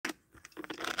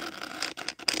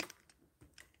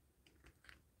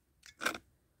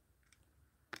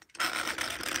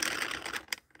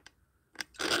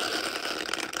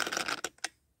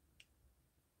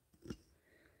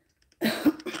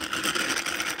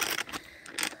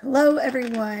Hello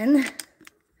everyone.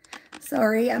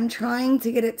 Sorry, I'm trying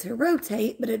to get it to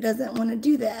rotate, but it doesn't want to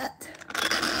do that.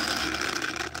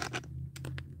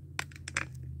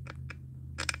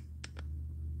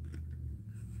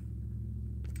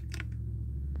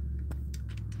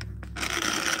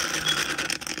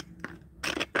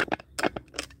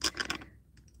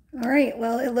 All right,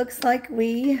 well, it looks like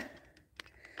we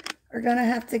are going to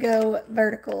have to go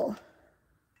vertical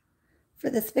for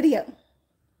this video.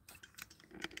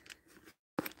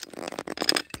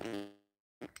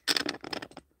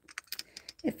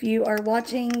 If you are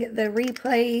watching the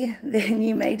replay, then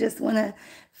you may just want to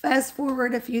fast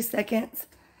forward a few seconds.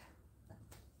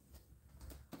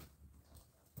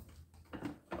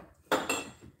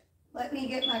 Let me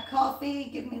get my coffee.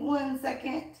 Give me 1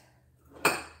 second.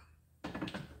 I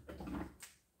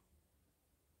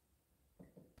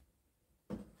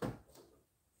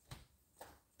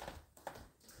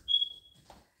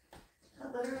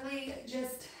literally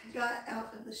just got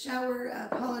out of the shower. I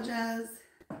apologize.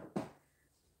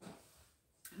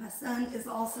 My son is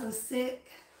also sick.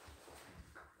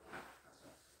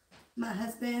 My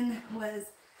husband was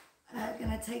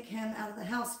going to take him out of the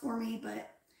house for me,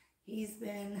 but he's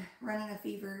been running a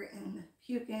fever and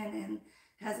puking and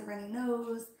has a runny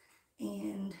nose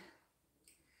and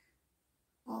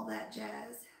all that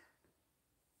jazz.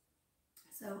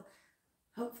 So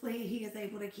hopefully he is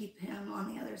able to keep him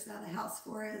on the other side of the house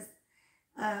for us.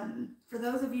 For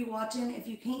those of you watching, if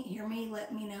you can't hear me,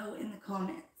 let me know in the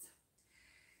comments.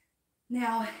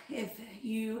 Now, if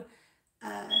you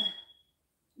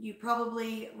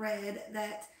probably read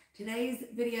that today's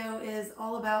video is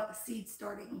all about seed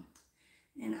starting.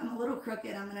 And I'm a little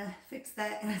crooked. I'm going to fix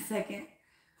that in a second.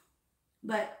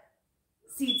 But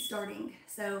seed starting.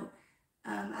 So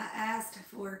I asked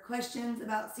for questions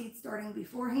about seed starting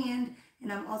beforehand.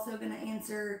 And I'm also going to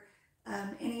answer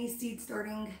any seed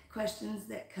starting questions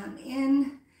that come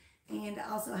in. And I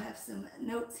also have some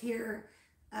notes here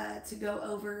to go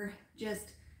over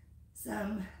just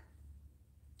some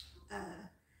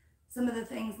of the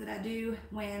things that I do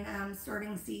when I'm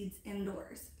starting seeds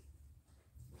indoors.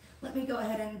 Let me go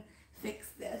ahead and fix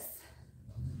this.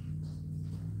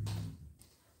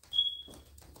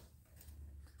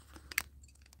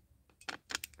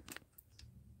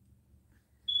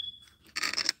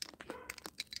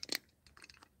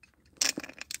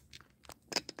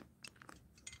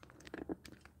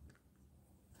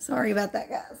 Sorry about that,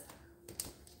 guys.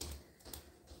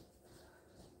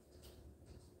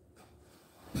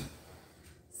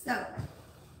 So,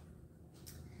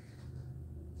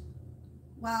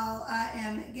 while I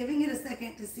am giving it a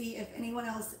second to see if anyone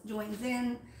else joins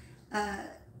in,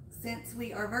 since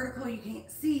we are vertical, you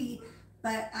can't see,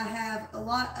 but I have a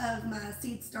lot of my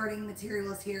seed starting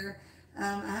materials here.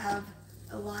 I have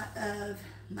a lot of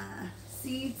my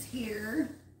seeds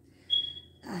here.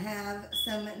 I have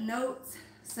some notes,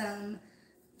 some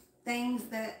things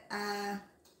that I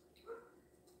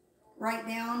write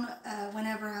down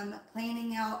whenever I'm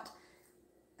planning out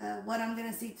what I'm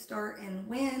going to seed start and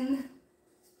when.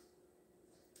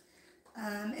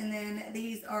 And then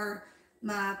these are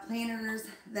my planners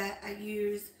that I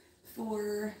use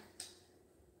for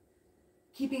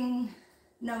keeping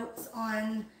notes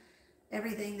on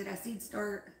everything that I seed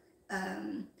start.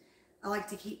 I like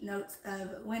to keep notes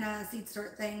of when I seed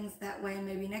start things. That way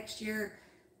maybe next year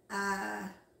I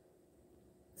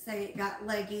say it got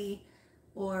leggy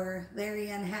or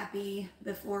very unhappy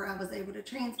before I was able to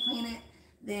transplant it,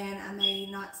 then I may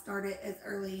not start it as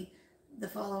early the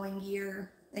following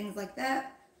year, things like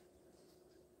that.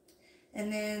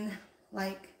 And then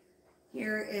like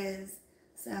here is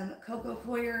some cocoa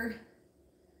coir.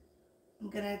 I'm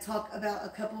going to talk about a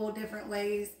couple different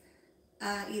ways.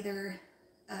 Either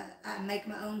I make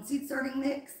my own seed starting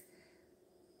mix,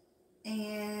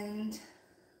 and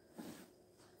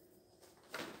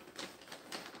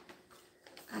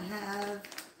I have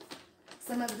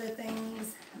some of the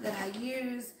things that I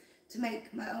use to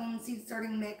make my own seed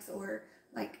starting mix, or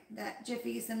like that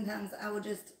Jiffy. Sometimes I will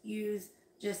just use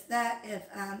just that if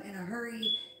I'm in a hurry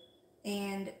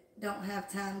and don't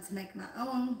have time to make my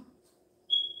own,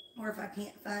 or if I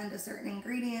can't find a certain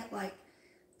ingredient like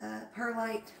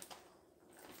perlite.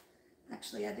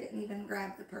 Actually, I didn't even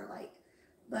grab the perlite,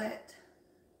 but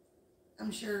I'm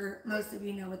sure most of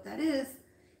you know what that is.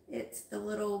 It's the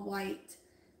little white,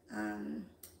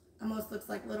 almost looks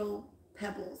like little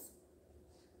pebbles.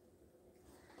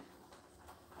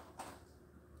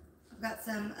 I've got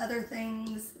some other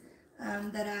things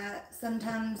that I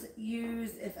sometimes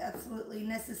use if absolutely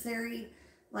necessary,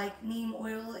 like neem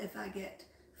oil if I get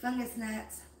fungus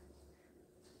gnats.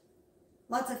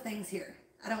 Lots of things here.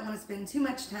 I don't want to spend too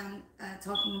much time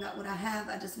talking about what I have.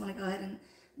 I just want to go ahead and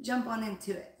jump on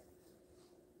into it.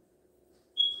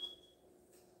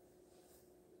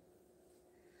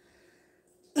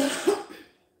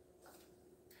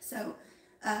 So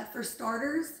for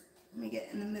starters, let me get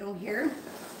in the middle here.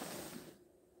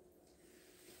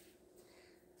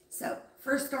 So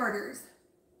for starters,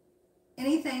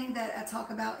 anything that I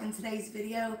talk about in today's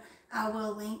video, I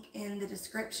will link in the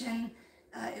description.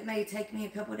 It may take me a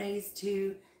couple days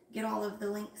to get all of the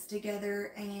links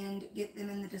together and get them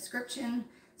in the description.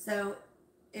 So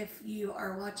if you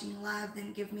are watching live,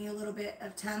 then give me a little bit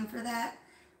of time for that.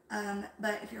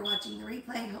 But if you're watching the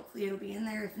replay, hopefully it'll be in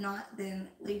there. If not, then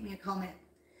leave me a comment.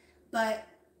 But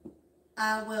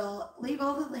I will leave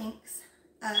all the links.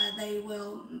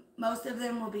 Most of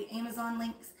them will be Amazon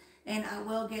links, and I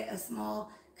will get a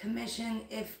small commission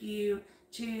if you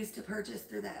choose to purchase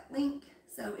through that link.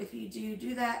 So if you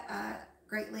do that, I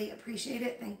greatly appreciate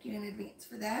it. Thank you in advance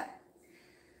for that.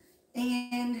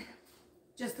 And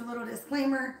just a little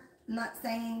disclaimer, I'm not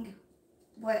saying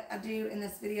what I do in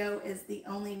this video is the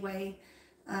only way.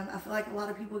 I feel like a lot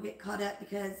of people get caught up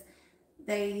because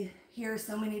they hear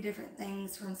so many different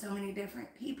things from so many different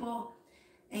people.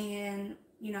 And,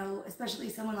 you know, especially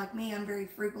someone like me, I'm very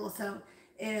frugal. So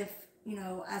if, you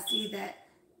know, I see that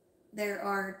there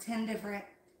are 10 different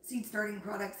seed starting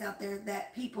products out there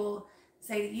that people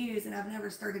say to use, and I've never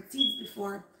started seeds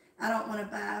before, I don't want to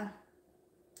buy,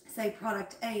 say,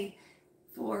 product A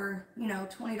for, you know,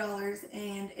 $20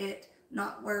 and it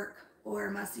not work,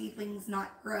 or my seedlings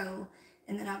not grow,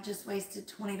 and then I've just wasted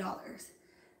 $20.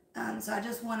 So I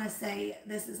just want to say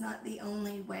this is not the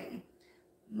only way.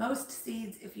 Most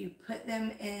seeds, if you put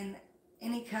them in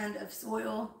any kind of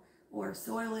soil or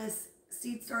soilless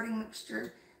seed starting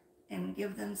mixture and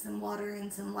give them some water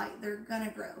and some light, they're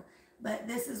gonna grow. But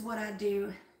this is what I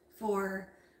do for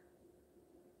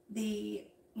the,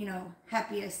 you know,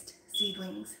 happiest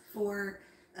seedlings.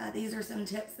 These are some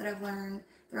tips that I've learned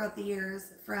throughout the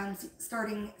years from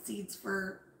starting seeds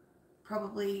for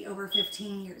probably over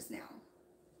 15 years now.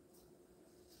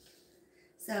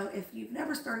 So if you've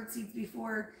never started seeds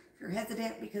before, if you're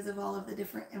hesitant because of all of the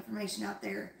different information out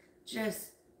there,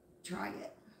 just try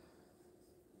it.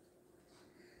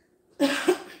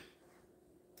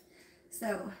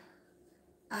 So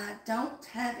I don't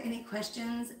have any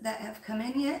questions that have come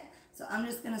in yet, so I'm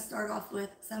just going to start off with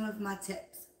some of my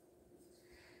tips.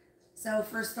 So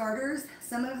for starters,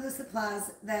 some of the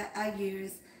supplies that I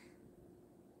use,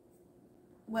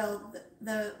 well,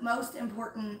 the most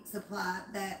important supply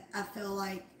that I feel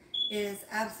like is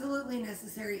absolutely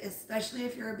necessary, especially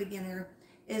if you're a beginner,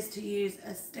 is to use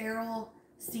a sterile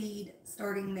seed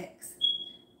starting mix.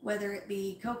 Whether it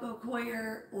be cocoa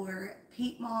coir or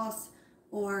peat moss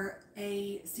or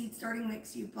a seed starting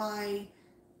mix you buy,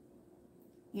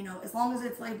 you know, as long as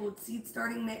it's labeled seed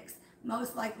starting mix,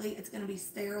 most likely it's going to be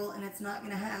sterile and it's not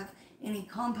going to have any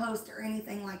compost or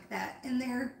anything like that in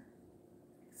there.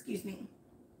 Excuse me.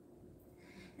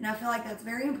 And I feel like that's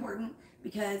very important,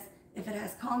 because if it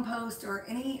has compost or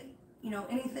any, you know,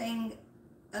 anything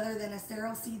other than a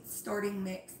sterile seed starting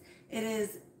mix, it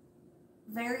is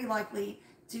very likely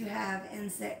to have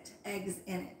insect eggs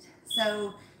in it.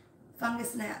 So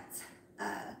fungus gnats,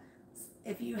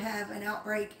 if you have an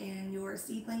outbreak in your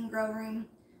seedling grow room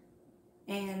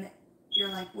and you're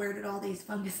like, where did all these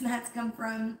fungus gnats come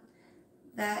from?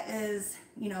 That is,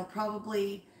 you know,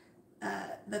 probably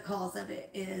the cause of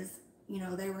it is, you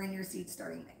know, they were in your seed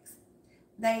starting mix.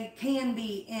 They can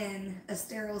be in a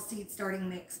sterile seed starting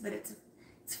mix, but it's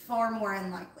far more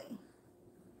unlikely.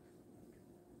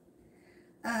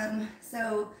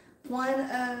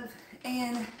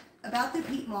 And about the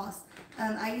peat moss,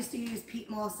 I used to use peat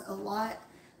moss a lot,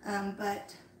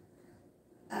 but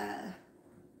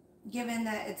given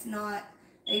that it's not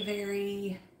a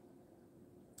very,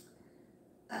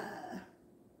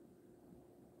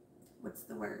 what's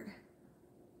the word?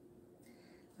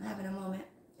 I'm having a moment.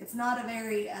 It's not a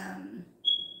very,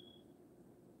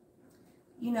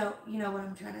 you know what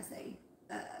I'm trying to say,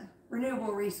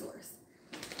 renewable resource.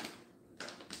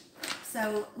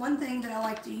 So one thing that I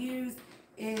like to use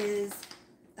is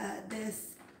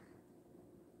this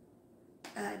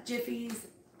Jiffy's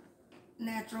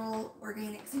natural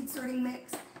organic seed starting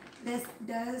mix. This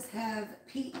does have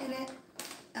peat in it.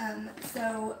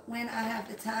 So when I have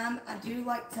the time, I do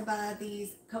like to buy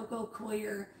these cocoa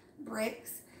coir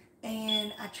bricks,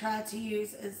 and I try to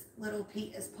use as little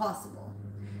peat as possible.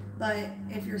 But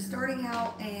if you're starting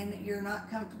out and you're not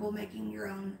comfortable making your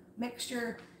own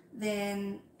mixture,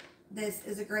 then this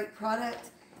is a great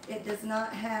product. It does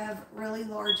not have really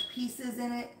large pieces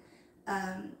in it.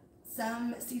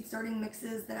 Some seed starting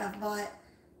mixes that I've bought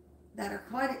that are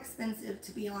quite expensive,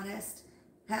 to be honest,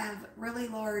 have really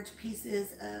large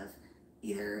pieces of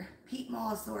either peat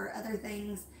moss or other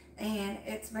things, and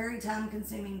it's very time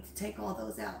consuming to take all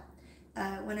those out.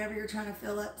 Whenever you're trying to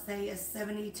fill up, say, a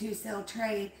 72 cell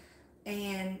tray,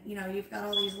 and you've got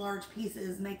all these large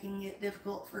pieces making it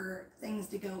difficult for things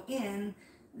to go in,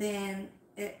 then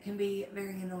it can be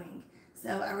very annoying.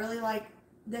 So I really like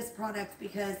this product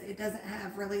because it doesn't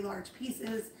have really large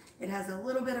pieces. It has a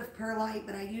little bit of perlite,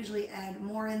 but I usually add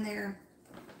more in there.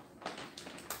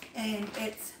 And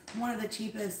it's one of the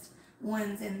cheapest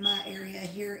ones in my area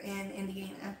here in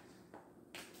Indiana.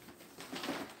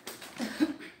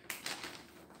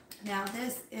 Now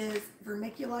this is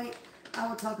vermiculite. I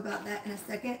will talk about that in a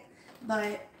second,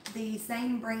 but the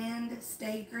same brand,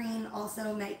 Sta-green,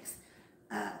 also makes,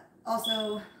 has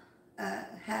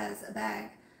a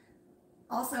bag,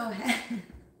 also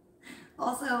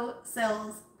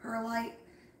sells perlite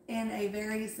in a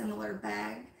very similar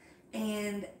bag,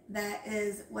 and that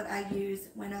is what I use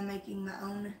when I'm making my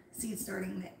own seed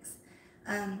starting mix.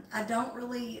 I don't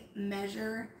really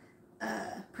measure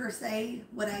per se.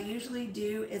 What I usually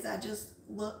do is I just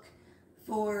look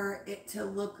for it to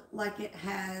look like it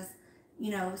has,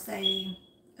 say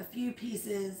a few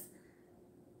pieces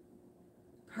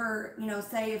per,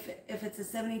 say if it's a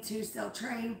 72 cell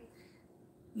tray,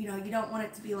 you don't want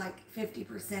it to be like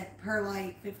 50%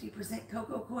 perlite, 50%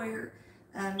 cocoa coir.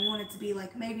 You want it to be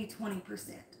like maybe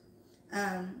 20%.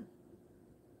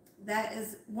 That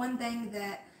is one thing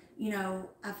that,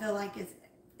 I feel like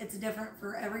it's different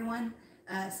for everyone.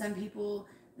 Some people,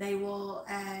 they will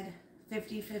add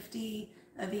 50-50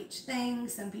 of each thing.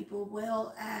 Some people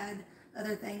will add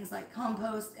other things like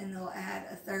compost, and they'll add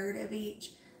a third of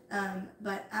each.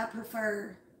 But I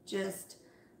prefer just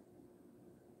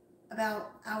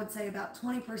I would say about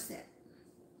 20%.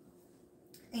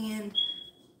 And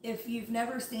if you've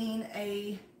never seen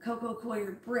a cocoa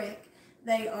coir brick,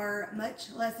 they are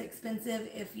much less expensive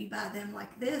if you buy them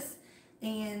like this.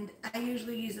 And I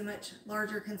usually use a much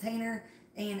larger container,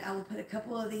 and I will put a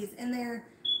couple of these in there.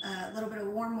 A little bit of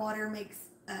warm water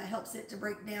helps it to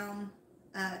break down,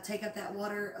 take up that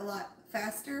water a lot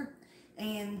faster.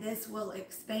 And this will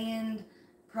expand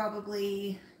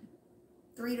probably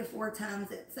 3 to 4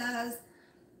 times its size.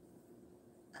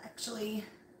 Actually,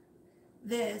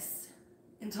 this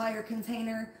entire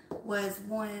container was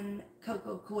 1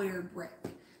 cocoa coir brick.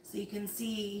 So you can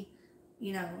see,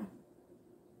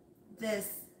 this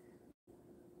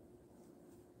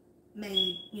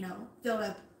made, filled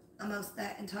up almost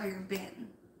that entire bin.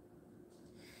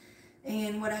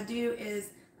 And what I do is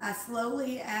I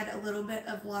slowly add a little bit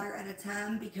of water at a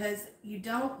time, because you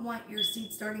don't want your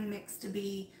seed starting mix to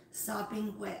be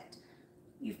sopping wet.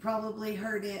 You've probably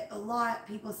heard it a lot.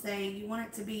 People say you want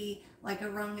it to be like a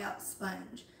wrung out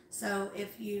sponge. So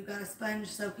if you got a sponge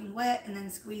soaking wet and then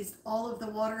squeezed all of the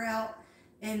water out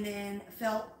and then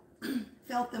felt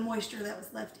the moisture that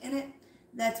was left in it,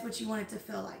 that's what you want it to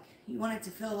feel like. You want it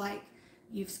to feel like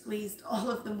you've squeezed all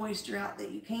of the moisture out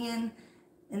that you can,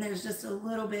 and there's just a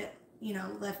little bit,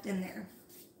 left in there.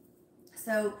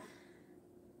 So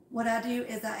what I do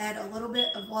is I add a little bit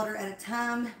of water at a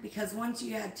time, because once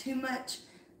you add too much,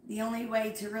 the only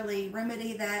way to really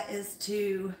remedy that is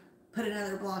to put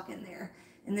another block in there.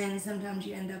 And then sometimes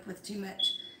you end up with too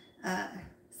much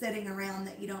sitting around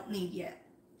that you don't need yet.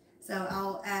 So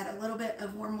I'll add a little bit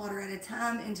of warm water at a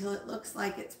time until it looks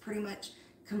like it's pretty much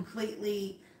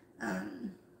completely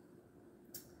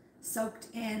soaked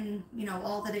in,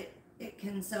 all that it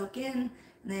can soak in.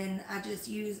 And then I just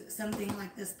use something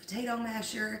like this potato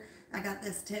masher. I got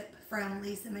this tip from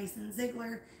Lisa Mason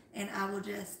Ziegler, and I will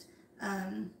just,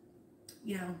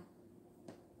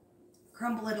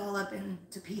 crumble it all up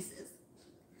into pieces.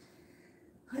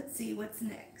 Let's see what's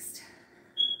next.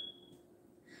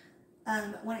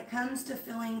 When it comes to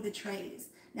filling the trays,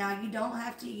 now you don't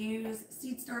have to use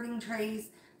seed starting trays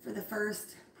for the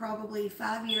first probably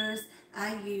 5 years.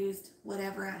 I used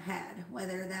whatever I had,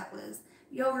 whether that was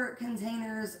yogurt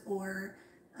containers or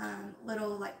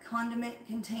little like condiment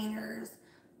containers,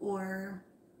 or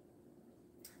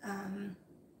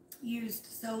used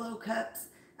solo cups.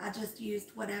 I just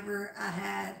used whatever I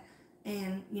had,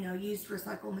 and used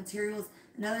recycled materials.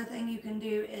 Another thing you can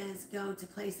do is go to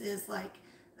places like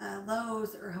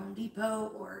Lowe's or Home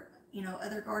Depot, or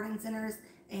other garden centers,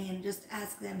 and just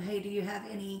ask them, hey, do you have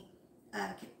any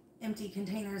empty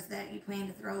containers that you plan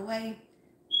to throw away?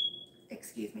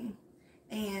 Excuse me.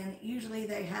 And usually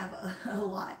they have a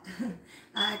lot.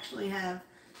 I actually have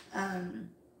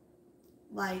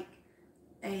like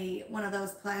one of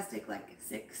those plastic like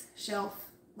 6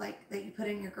 shelf like that you put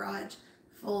in your garage,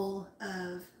 full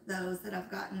of those that I've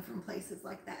gotten from places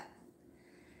like that.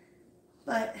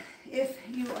 But if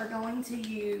you are going to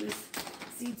use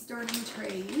seed starting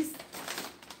trays,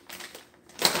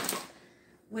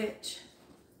 which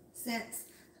since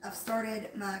I've started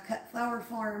my cut flower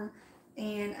farm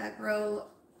and I grow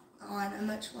on a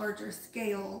much larger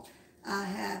scale, I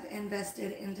have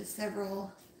invested into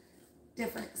several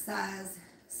different size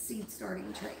seed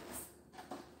starting trays.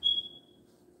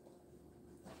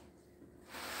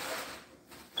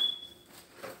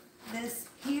 This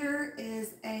here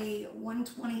is a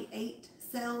 128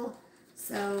 cell,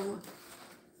 so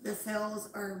the cells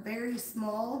are very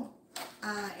small.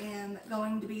 I am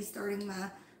going to be starting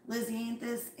my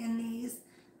Lisianthus in these,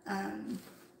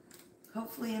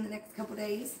 hopefully in the next couple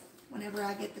days, whenever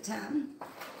I get the time.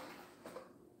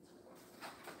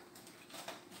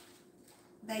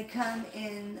 They come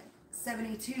in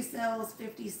 72 cells,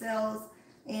 50 cells,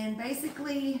 and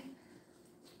basically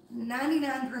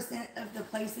 99% of the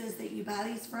places that you buy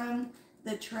these from,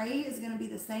 the tray is going to be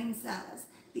the same size.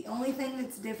 The only thing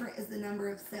that's different is the number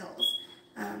of cells.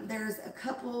 There's a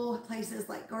couple places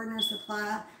like Gardener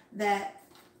Supply that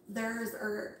theirs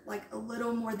are like a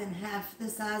little more than half the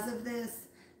size of this,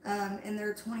 and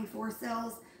they're 24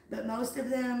 cells, but most of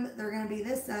them, they're going to be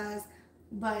this size,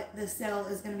 but the cell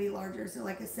is going to be larger. So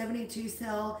like a 72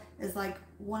 cell is like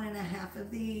 1.5 of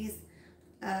these.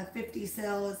 50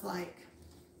 cell is like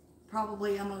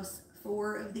probably almost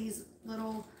 4 of these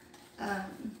little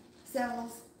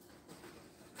cells.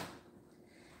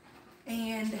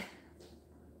 And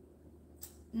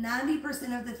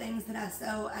 90% of the things that I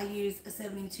sow, I use a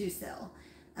 72 cell.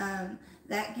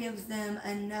 That gives them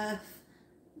enough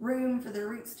room for the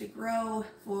roots to grow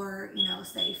for, you know,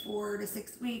 say 4 to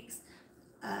 6 weeks,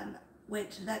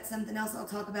 which that's something else I'll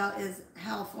talk about, is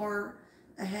how far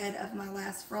ahead of my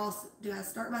last frost do I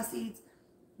start my seeds.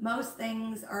 Most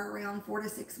things are around 4 to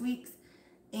 6 weeks,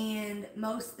 and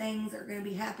most things are going to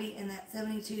be happy in that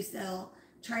 72 cell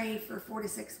tray for 4 to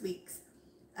 6 weeks.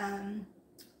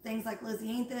 Things like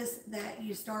Lisianthus that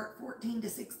you start 14 to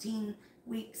 16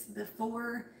 weeks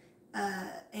before,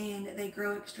 and they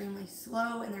grow extremely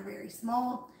slow and they're very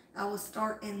small. I will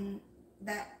start in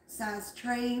that size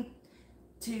tray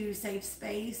to save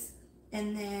space,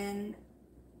 and then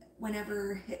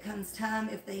whenever it comes time,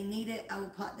 if they need it, I will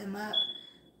pot them up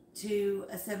to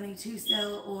a 72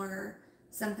 cell or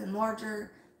something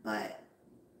larger, but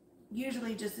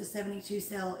usually just a 72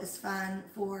 cell is fine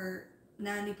for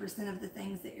 90% of the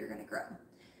things that you're going to grow.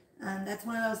 That's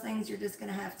one of those things you're just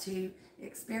going to have to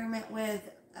experiment with.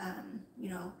 You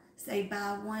know, say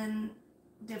buy one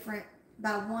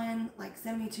like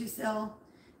 72 cell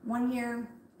one year.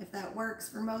 If that works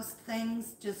for most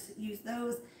things, just use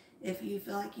those. If you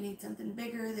feel like you need something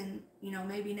bigger, then, you know,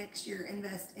 maybe next year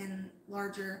invest in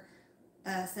larger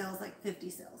cells, like 50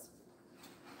 cells.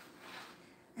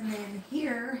 And then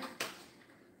here,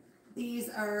 these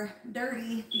are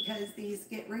dirty because these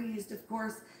get reused, of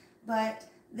course, but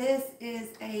this is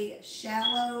a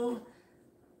shallow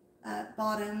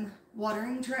bottom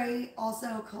watering tray,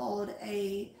 also called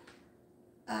a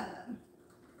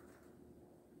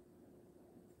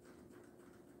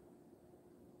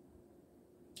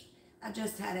I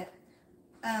just had it.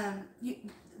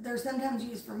 They're sometimes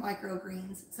used for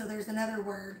microgreens, so there's another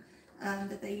word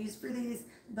that they use for these,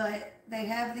 but they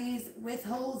have these with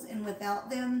holes and without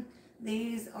them.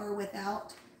 These are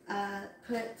without.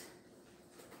 Put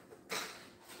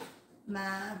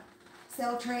my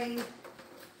cell tray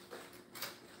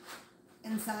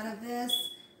inside of this,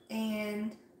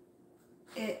 and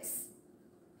it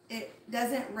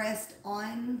doesn't rest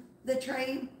on the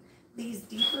tray. These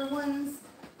deeper ones,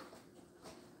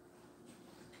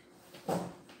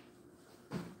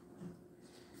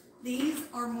 these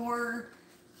are more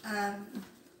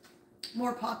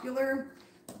popular,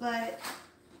 but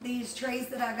these trays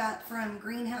that I got from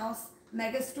Greenhouse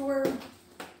Megastore,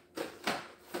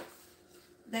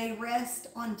 they rest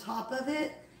on top of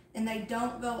it and they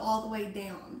don't go all the way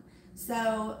down.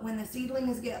 So when the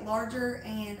seedlings get larger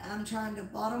and I'm trying to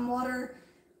bottom water,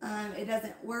 it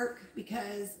doesn't work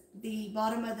because the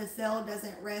bottom of the cell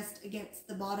doesn't rest against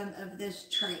the bottom of this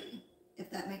tray, if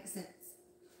that makes sense.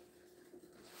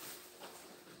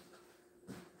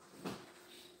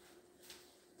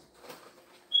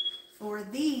 For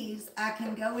these, I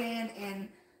can go in and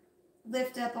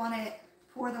lift up on it,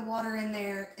 pour the water in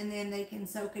there, and then they can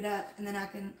soak it up, and then I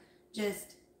can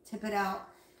just tip it out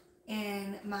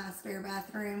in my spare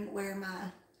bathroom where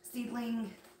my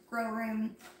seedling grow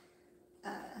room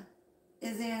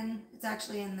is in. It's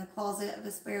actually in the closet of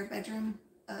a spare bedroom,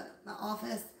 my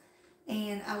office,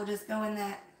 and I will just go in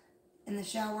that in the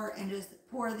shower and just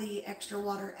pour the extra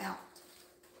water out.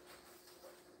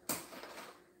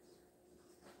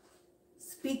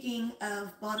 speaking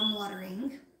of bottom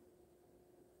watering,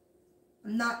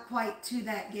 I'm not quite to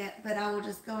that yet, but I will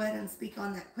just go ahead and speak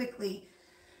on that quickly.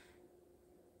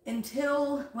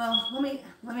 Until, well, let me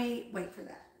wait for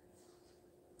that.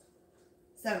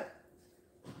 So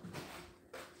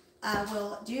I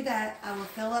will do that. I will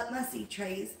fill up my seed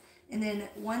trays, and then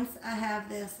once I have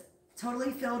this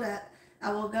totally filled up,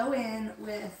 I will go in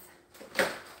with,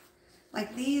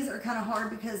 like, these are kind of hard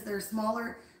because they're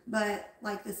smaller, but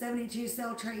like the 72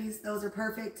 cell trays, those are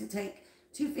perfect to take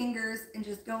 2 fingers and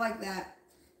just go like that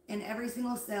in every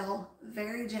single cell,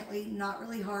 very gently, not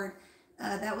really hard.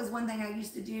 That was one thing I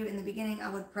used to do in the beginning. I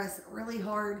would press really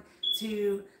hard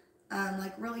to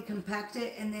like really compact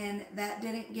it, and then that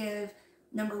didn't give,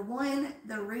 number one,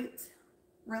 the roots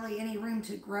really any room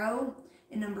to grow,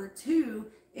 and number two,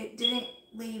 it didn't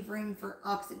leave room for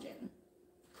oxygen.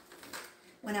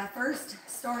 When I first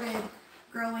started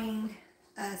growing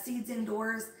seeds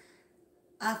indoors,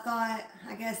 I thought,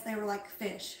 I guess they were like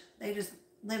fish. They just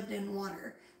lived in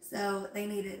water. So they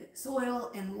needed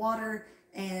soil and water,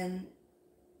 and,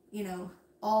 you know,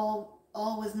 all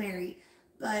was merry.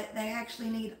 But they actually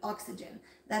need oxygen.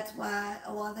 That's why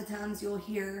a lot of the times you'll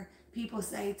hear people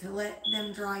say to let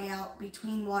them dry out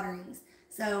between waterings.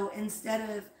 So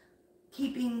instead of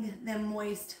keeping them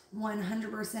moist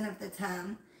 100% of the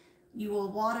time, you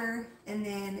will water, and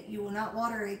then you will not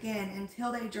water again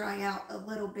until they dry out a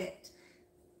little bit.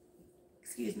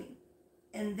 Excuse me.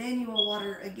 And then you will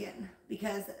water again,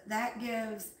 because that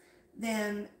gives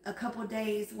them a couple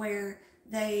days where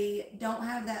they don't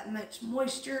have that much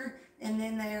moisture, and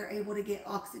then they are able to get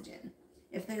oxygen.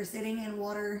 If they're sitting in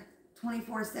water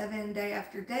 24/7, day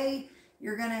after day,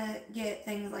 you're gonna get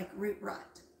things like root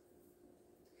rot.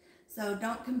 So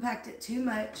don't compact it too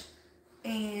much,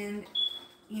 and,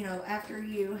 you know, after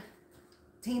you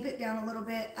tamp it down a little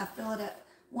bit, I fill it up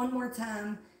one more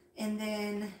time, and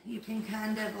then you can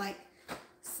kind of like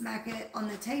smack it on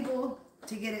the table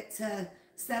to get it to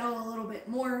settle a little bit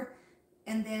more,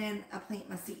 and then I plant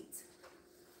my seeds.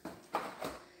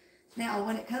 Now,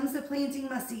 when it comes to planting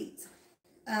my seeds,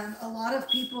 a lot of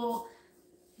people,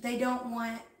 they don't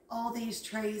want all these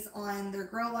trays on their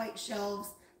grow light shelves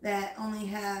that only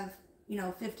have, you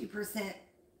know, 50%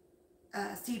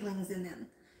 seedlings in them.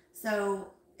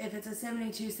 So if it's a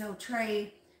 72 cell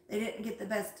tray, they didn't get the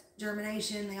best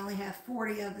germination. They only have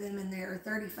 40 of them in there, or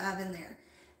 35 in there.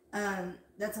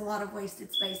 That's a lot of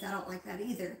wasted space. I don't like that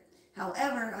either.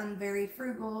 However, I'm very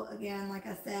frugal, again, like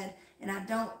I said, and I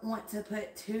don't want to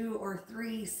put 2 or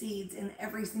 3 seeds in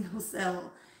every single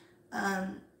cell.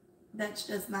 That's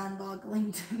just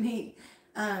mind-boggling to me.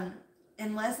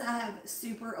 Unless I have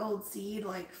super old seed,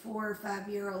 like 4 or 5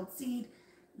 year old seed,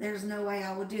 there's no way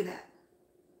I would do that.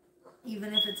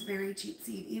 Even if it's very cheap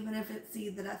seed, even if it's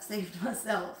seed that I've saved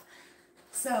myself.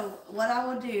 So what I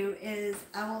will do is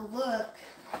I will look,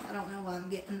 I don't know why I'm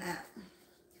getting that.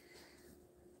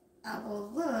 I will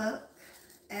look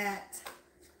at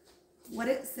what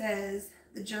it says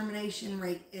the germination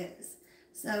rate is.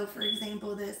 So for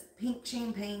example, this pink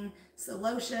champagne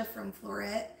celosia from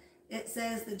Floret, it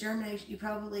says the germination, you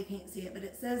probably can't see it, but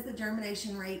it says the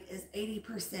germination rate is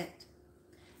 80%.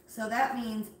 So that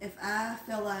means if I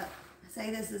fill up,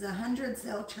 say this is a 100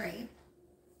 cell tray,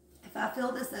 if I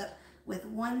fill this up with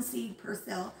 1 seed per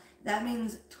cell, that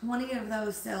means 20 of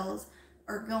those cells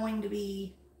are going to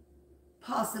be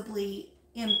possibly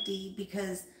empty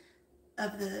because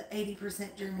of the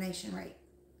 80% germination rate.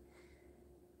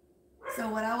 So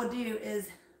what I would do is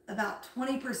about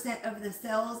 20% of the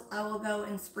cells, I will go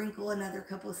and sprinkle another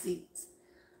couple seeds.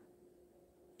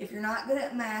 If you're not good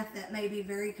at math, that may be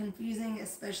very confusing,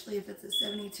 especially if it's a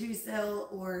 72 cell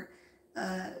or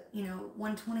you know,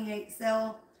 128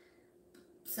 cell.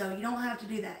 So you don't have to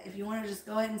do that. If you want to just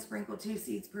go ahead and sprinkle 2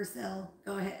 seeds per cell,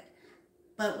 go ahead.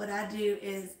 But what I do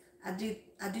is I do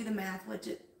the math, which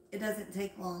it doesn't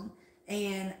take long,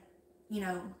 and, you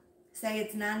know, say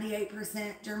it's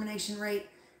 98% germination rate,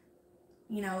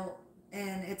 you know,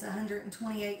 and it's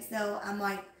 128 cell, I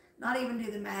might not even do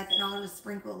the math, and I'll just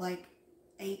sprinkle like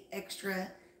 8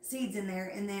 extra seeds in there.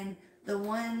 And then the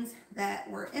ones that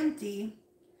were empty,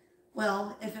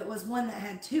 well, if it was one that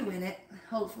had 2 in it,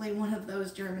 hopefully one of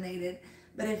those germinated.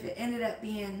 But if it ended up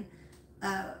being,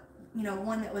 you know,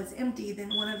 one that was empty, then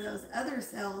one of those other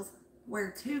cells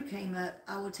where 2 came up,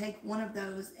 I will take one of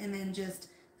those and then just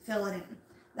fill it in.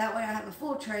 That way I have a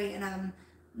full tray, and I'm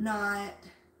not,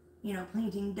 you know,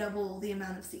 planting double the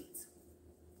amount of seeds.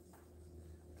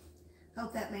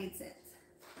 Hope that made sense.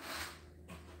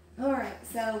 All right,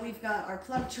 so we've got our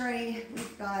plug tray,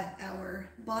 we've got our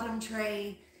bottom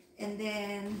tray, and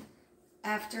then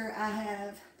after I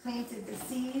have planted the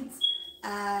seeds,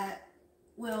 I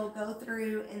will go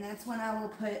through, and that's when I will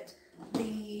put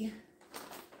the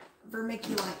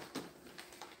vermiculite.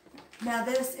 Now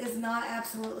this is not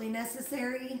absolutely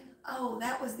necessary. Oh,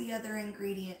 that was the other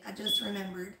ingredient. I just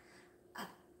remembered. I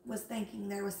was thinking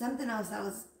there was something else I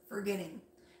was forgetting.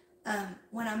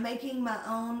 When I'm making my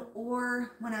own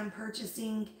or when I'm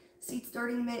purchasing seed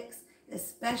starting mix,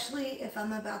 especially if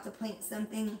I'm about to plant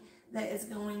something that is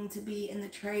going to be in the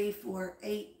tray for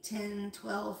 8, 10,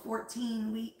 12,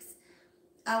 14 weeks,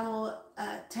 I will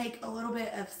take a little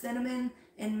bit of cinnamon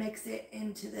and mix it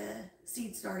into the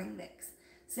seed starting mix.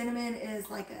 Cinnamon is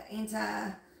like an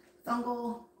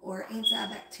antifungal or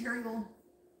antibacterial.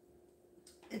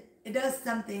 It does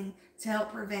something to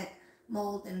help prevent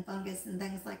mold and fungus and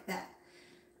things like that.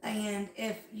 And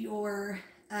if you're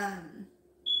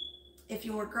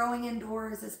growing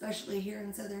indoors, especially here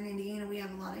in southern Indiana, we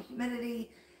have a lot of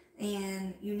humidity,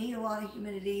 and you need a lot of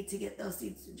humidity to get those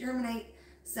seeds to germinate.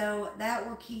 So that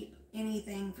will keep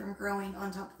anything from growing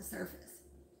on top of the surface.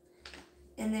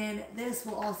 And then this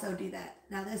will also do that.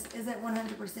 Now this isn't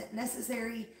 100%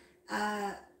 necessary.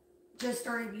 Just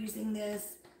started using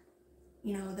this,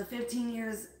 you know, the 15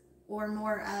 years or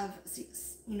more of,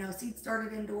 you know, seed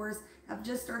started indoors. I've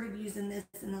just started using this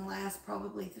in the last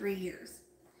probably 3 years.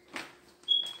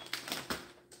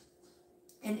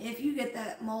 And if you get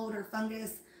that mold or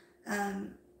fungus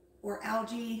or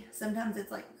algae, sometimes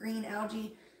it's like green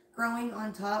algae growing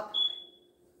on top.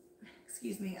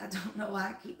 Excuse me, I don't know why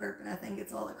I keep burping. I think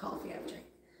it's all the coffee I've drank.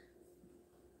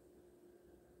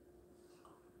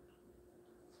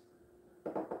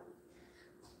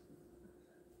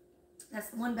 That's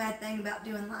the one bad thing about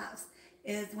doing lives,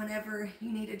 is whenever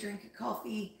you need a drink of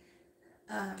coffee,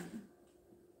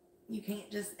 you can't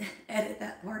just edit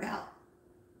that part out.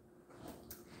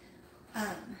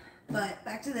 But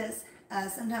back to this,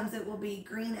 sometimes it will be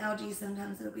green algae,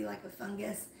 sometimes it'll be like a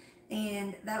fungus,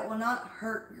 and that will not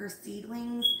hurt your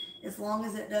seedlings as long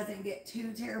as it doesn't get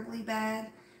too terribly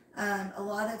bad. A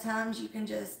lot of the times you can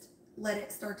just let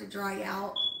it start to dry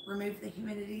out, remove the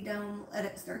humidity dome, let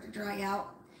it start to dry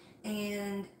out,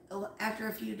 and after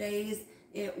a few days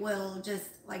it will just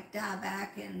like die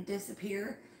back and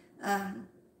disappear.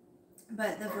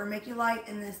 But the vermiculite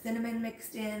and the cinnamon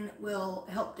mixed in will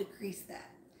help decrease that.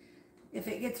 If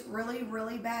it gets really,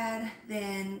 really bad,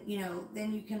 then, you know,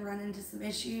 then you can run into some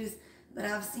issues. But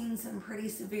I've seen some pretty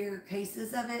severe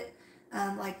cases of it.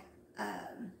 I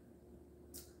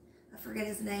forget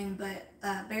his name, but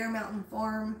Bear Mountain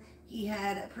Farm, he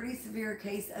had a pretty severe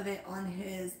case of it on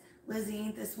his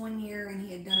Lysianthus one year, and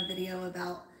he had done a video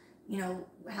about, you know,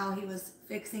 how he was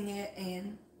fixing it,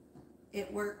 and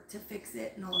it worked to fix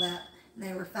it and all that, and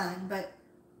they were fine. But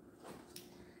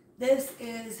this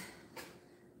is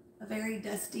a very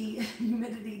dusty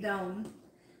humidity dome.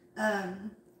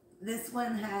 This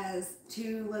one has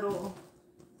 2 little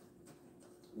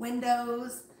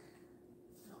windows.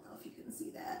 I don't know if you can see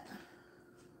that.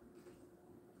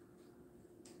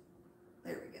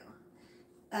 There we go.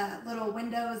 Little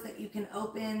windows that you can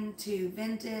open to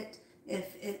vent it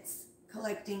if it's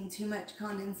collecting too much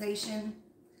condensation.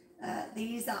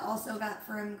 These I also got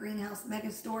from Greenhouse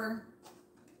Megastore.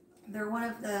 They're one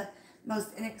of the most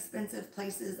inexpensive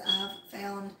places I've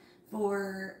found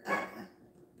for,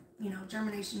 you know,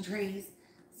 germination trays,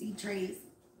 seed trays.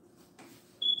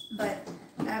 But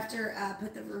after I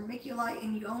put the vermiculite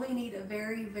in, you only need a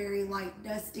very, very light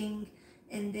dusting,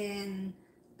 and then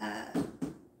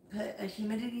put a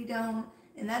humidity dome.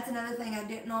 And that's another thing I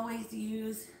didn't always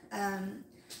use.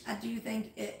 I do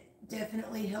think it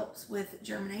definitely helps with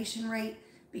germination rate,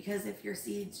 because if your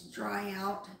seeds dry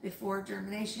out before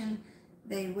germination,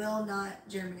 they will not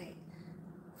germinate.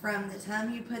 From the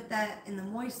time you put that in the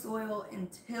moist soil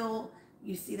until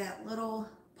you see that little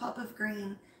pop of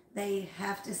green, they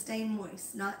have to stay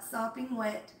moist, not sopping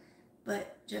wet,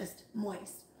 but just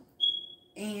moist.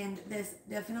 And this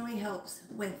definitely helps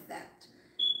with that.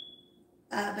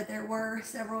 But there were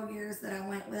several years that I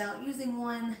went without using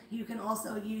one. You can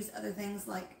also use other things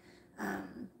like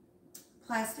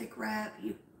plastic wrap,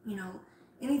 you know,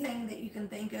 anything that you can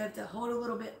think of to hold a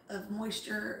little bit of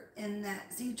moisture in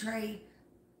that seed tray.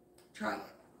 Try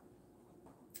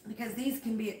it, because these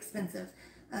can be expensive.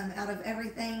 Out of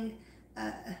everything,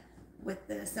 with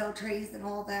the cell trays and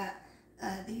all that,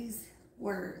 these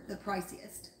were the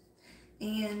priciest.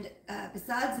 And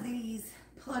besides these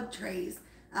plug trays,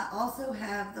 I also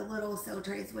have the little cell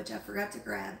trays, which I forgot to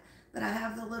grab, but I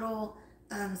have the little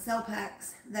cell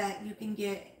packs that you can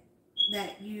get,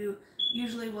 that you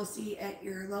usually will see at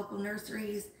your local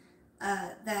nurseries,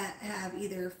 that have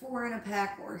either 4 in a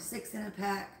pack or 6 in a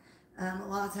pack. A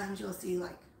lot of times you'll see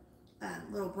like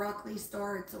little broccoli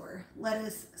starts or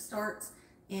lettuce starts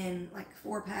in like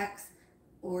 4-packs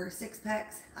or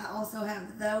 6-packs. I also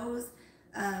have those.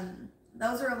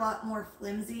 Those are a lot more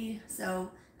flimsy, so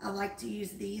I like to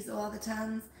use these a lot of the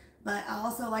times, but I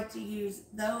also like to use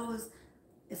those,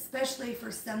 especially for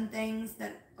some things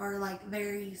that are like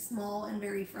very small and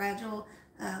very fragile.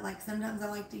 Like sometimes I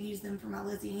like to use them for my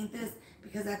Lysianthus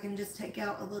because I can just take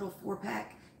out a little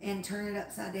 4-pack and turn it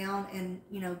upside down and,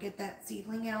 you know, get that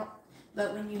seedling out.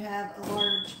 But when you have a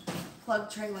large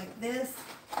plug tray like this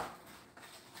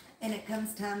and it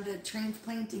comes time to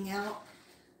transplanting out,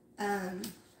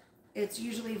 it's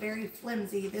usually very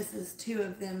flimsy. This is 2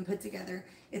 of them put together.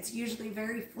 It's usually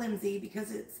very flimsy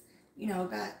because it's, you know,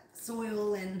 got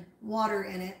soil and water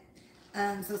in it.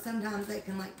 So sometimes they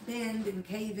can like bend and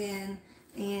cave in,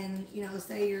 and, you know,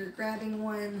 say you're grabbing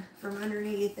one from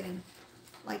underneath and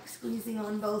like squeezing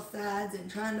on both sides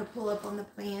and trying to pull up on the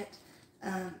plant.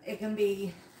 It can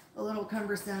be a little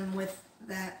cumbersome with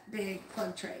that big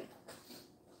plug tray.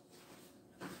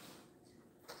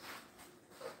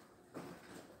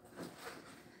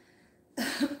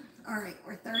 Alright,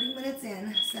 we're 30 minutes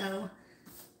in, so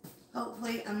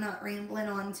hopefully I'm not rambling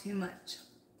on too much.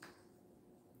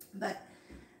 But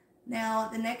now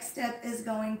the next step is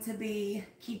going to be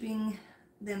keeping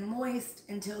them moist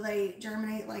until they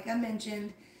germinate, like I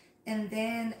mentioned. And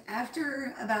then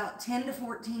after about 10 to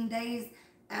 14 days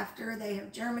after they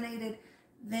have germinated,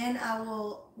 then I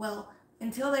will, well,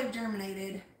 until they've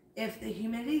germinated, if the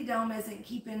humidity dome isn't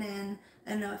keeping in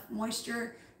enough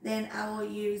moisture, then I will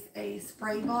use a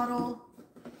spray bottle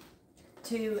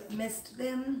to mist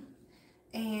them.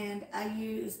 And I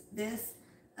use this.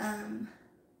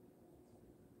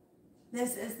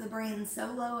 This is the brand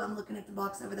Solo. I'm looking at the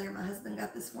box over there. My husband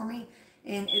got this for me,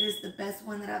 and it is the best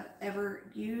one that I've ever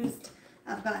used.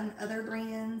 I've gotten other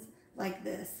brands like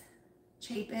this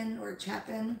Chapin,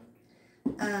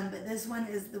 but this one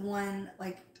is the one,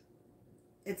 like,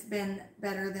 it's been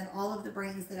better than all of the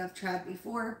brands that I've tried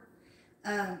before.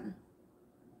 I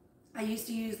used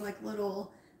to use like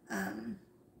little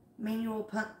manual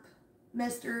pump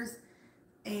misters,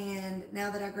 and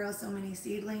now that I grow so many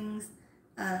seedlings,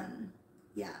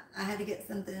 yeah, I had to get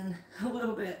something a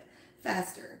little bit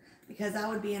faster, because I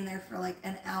would be in there for like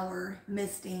an hour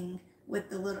misting with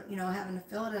the little, you know, having to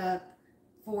fill it up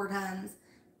 4 times,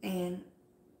 and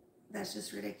that's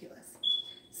just ridiculous.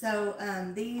 So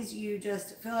these you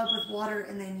just fill up with water,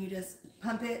 and then you just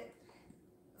pump it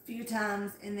a few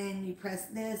times, and then you press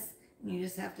this, and you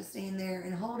just have to stand there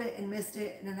and hold it and mist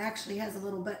it. And it actually has a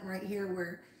little button right here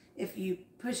where if you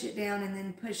push it down and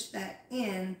then push that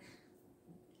in,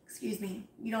 excuse me,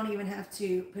 you don't even have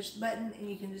to push the button, and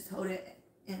you can just hold it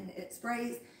and it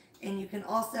sprays. And you can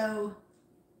also,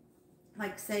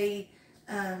 like, say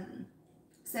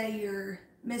you're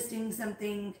misting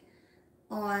something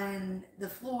on the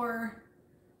floor,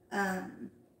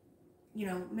 you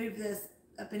know, move this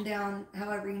up and down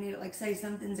however you need it, like say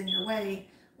something's in your way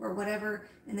or whatever,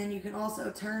 and then you can also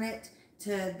turn it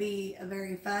to be a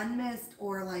very fine mist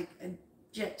or like a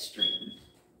jet stream.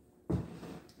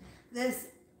 This,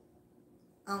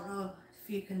 I don't know if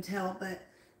you can tell, but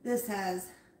this has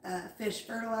fish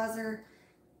fertilizer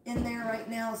in there right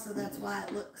now, so that's why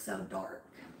it looks so dark.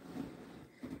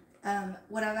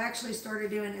 What I've actually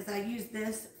started doing is I use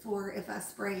this for if I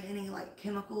spray any like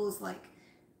chemicals, like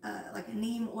a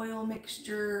neem oil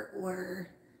mixture or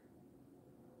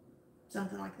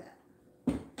something like that.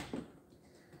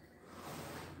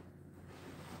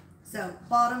 So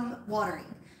bottom watering,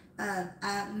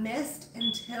 I mist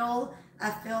until I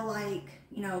feel like,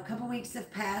 you know, a couple weeks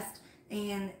have passed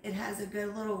and it has a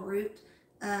good little root,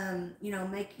 you know,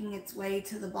 making its way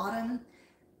to the bottom.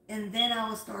 And then I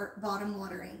will start bottom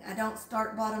watering. I don't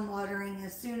start bottom watering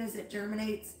as soon as it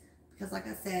germinates, because like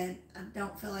I said, I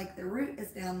don't feel like the root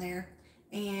is down there.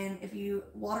 And if you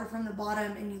water from the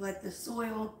bottom and you let the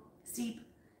soil seep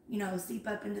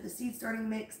up into the seed starting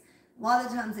mix, a lot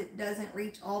of the times it doesn't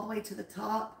reach all the way to the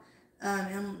top,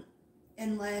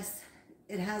 unless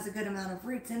it has a good amount of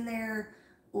roots in there,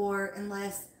 or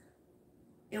unless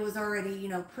it was already, you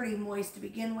know, pretty moist to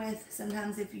begin with.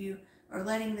 Sometimes if you are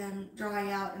letting them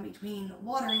dry out in between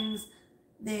waterings,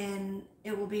 then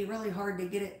it will be really hard to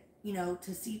get it, you know,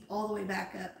 to seep all the way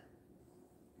back up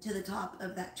to the top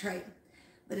of that tray.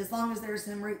 But as long as there's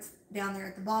some roots down there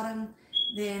at the bottom,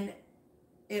 then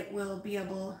it will be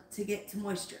able to get to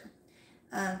moisture.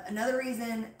 Another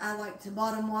reason I like to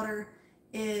bottom water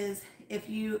is if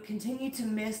you continue to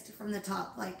mist from the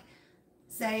top, like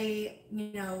say,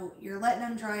 you know, you're letting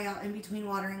them dry out in between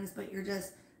waterings, but you're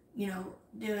just, you know,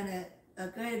 doing a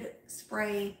good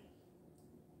spray,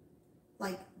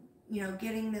 like, you know,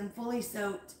 getting them fully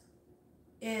soaked.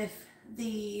 If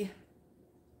the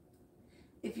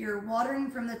you're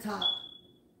watering from the top,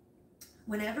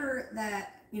 whenever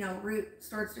that, root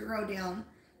starts to grow down,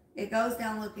 it goes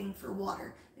down looking for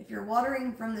water. If you're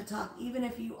watering from the top, even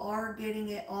if you are getting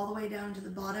it all the way down to the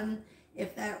bottom,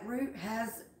 if that root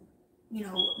has,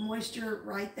 moisture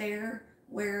right there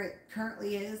where it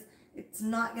currently is, it's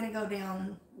not going to go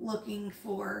down looking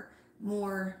for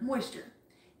more moisture.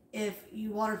 If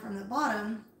you water from the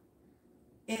bottom,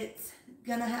 it's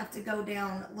gonna have to go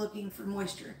down looking for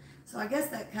moisture. So I guess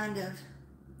that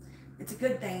it's a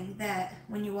good thing that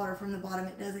when you water from the bottom,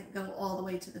 it doesn't go all the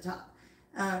way to the top,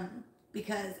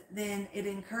 because then it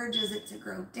encourages it to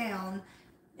grow down.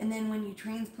 And then when you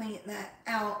transplant that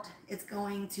out, it's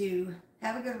going to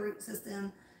have a good root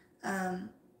system.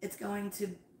 It's going to,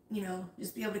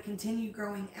 just be able to continue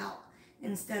growing out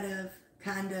instead of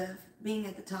kind of being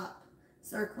at the top,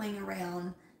 circling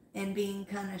around and being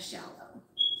kind of shallow.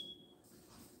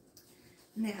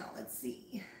 Now, let's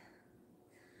see.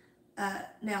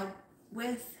 Now,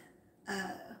 with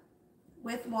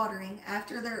watering,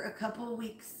 after they're a couple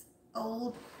weeks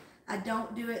old, I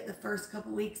don't do it the first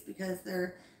couple weeks because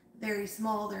they're very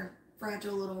small, they're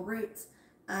fragile little roots.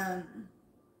 I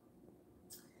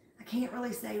can't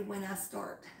really say when I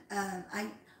start.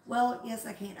 Well, yes,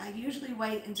 I can. I usually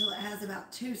wait until it has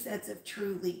about 2 sets of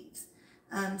true leaves.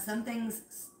 Some things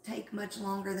take much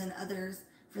longer than others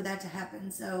for that to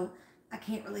happen, so I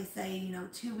can't really say,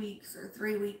 2 weeks or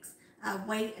 3 weeks. I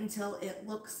wait until it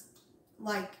looks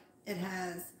like it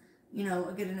has,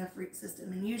 a good enough root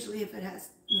system. And usually if it has,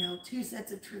 2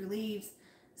 sets of true leaves,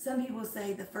 some people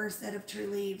say the first set of true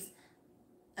leaves,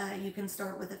 you can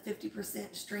start with a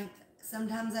 50% strength.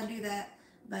 Sometimes I do that,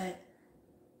 but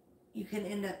you can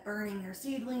end up burning your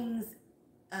seedlings,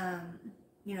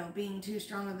 being too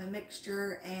strong of a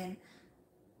mixture. And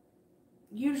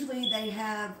usually they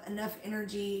have enough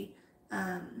energy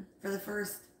for the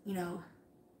first,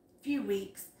 few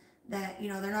weeks that,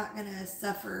 they're not going to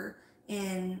suffer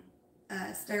in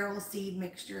sterile seed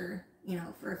mixture,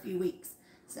 for a few weeks.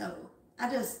 So I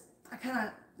kind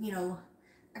of,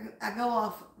 I go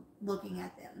off looking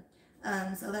at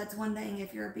them. So that's one thing.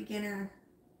 If you're a beginner,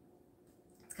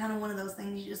 it's kind of one of those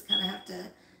things you just kind of have to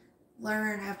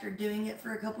learn after doing it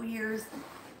for a couple years.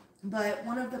 But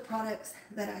one of the products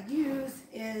that I use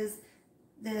is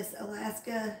this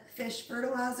Alaska fish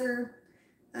fertilizer.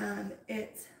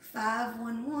 It's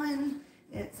 511.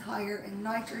 It's higher in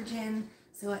nitrogen,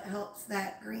 so it helps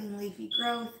that green leafy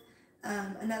growth.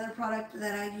 Another product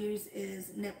that I use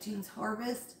is Neptune's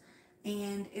Harvest,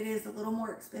 and it is a little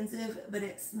more expensive, but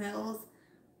it smells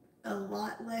a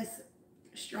lot less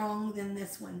strong than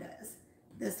this one does.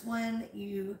 This one,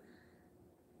 you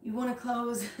want to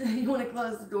close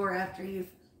the door after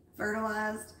you've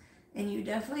fertilized, and you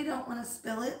definitely don't want to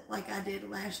spill it like I did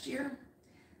last year.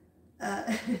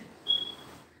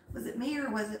 Was it me or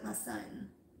was it my son?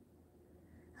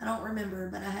 I don't remember,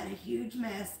 but I had a huge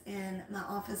mess in my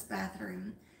office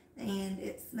bathroom and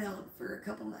it smelled for a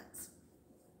couple months.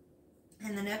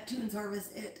 And the Neptune's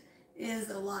Harvest, it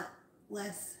is a lot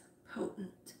less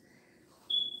potent.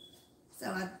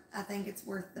 So I think it's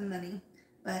worth the money.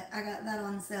 But I got that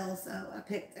on sale, so I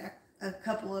picked a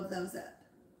couple of those up.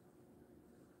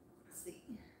 Let's see.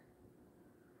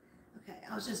 Okay,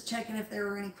 I was just checking if there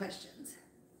were any questions.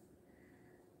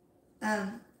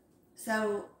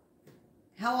 So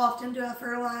how often do I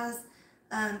fertilize?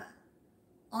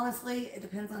 Honestly, it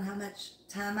depends on how much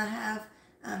time I have.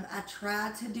 I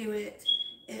try to do it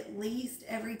at least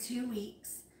every 2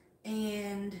 weeks.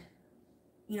 And,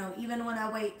 even when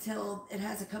I wait till it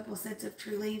has a couple sets of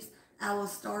true leaves, I will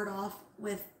start off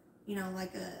with,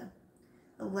 like a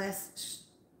less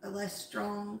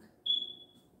strong,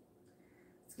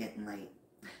 it's getting late,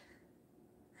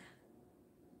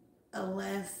 a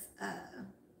less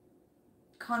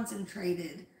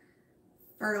concentrated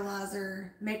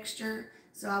fertilizer mixture.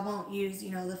 So I won't use,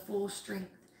 the full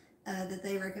strength that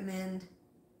they recommend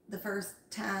the first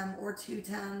time or 2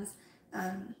 times.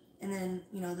 And then,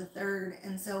 the third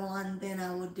and so on, then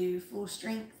I would do full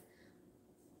strength.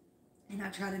 And I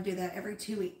try to do that every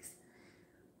 2 weeks.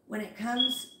 When it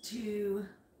comes to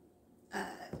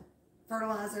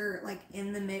fertilizer, like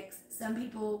in the mix, some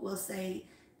people will say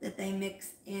that they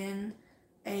mix in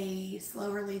a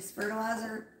slow release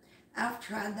fertilizer. I've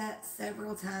tried that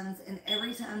several times, and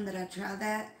every time that I try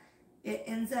that, it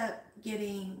ends up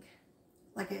getting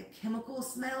like a chemical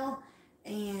smell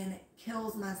and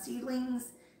kills my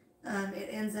seedlings. It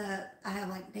ends up, I have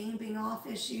like damping off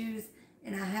issues,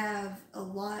 and I have a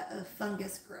lot of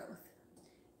fungus growth.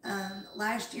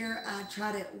 Last year I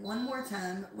tried it one more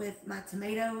time with my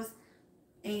tomatoes,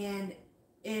 and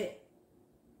it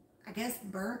I guess,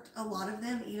 burnt a lot of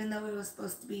them, even though it was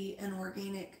supposed to be an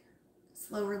organic,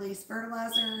 slow release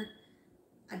fertilizer.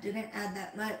 I didn't add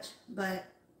that much, but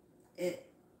it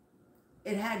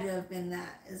had to have been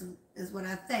that, is what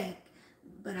I think.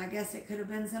 But I guess it could have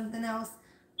been something else.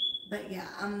 But yeah,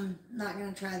 I'm not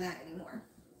going to try that anymore.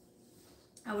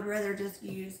 I would rather just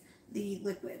use the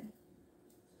liquid.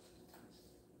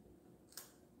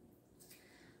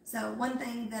 So one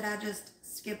thing that I just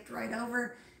skipped right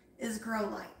over is grow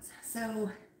lights. So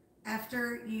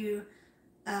after you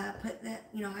put that,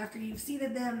 after you've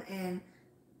seeded them and,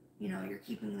 you're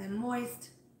keeping them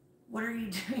moist, what are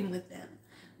you doing with them?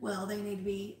 Well, they need to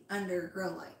be under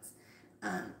grow lights.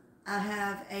 I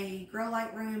have a grow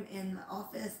light room in my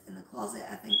office, in the closet.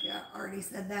 I think I already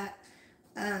said that.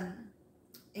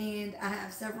 And I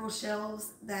have several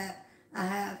shelves that I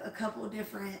have a couple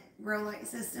different grow light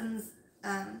systems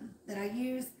that I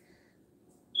use.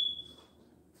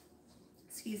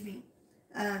 Excuse me.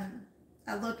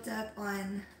 I looked up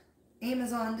on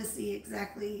Amazon to see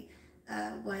exactly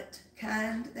what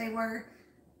kind they were.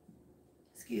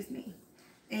 Excuse me.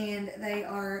 And they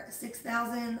are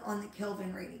 6,000 on the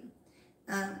Kelvin rating.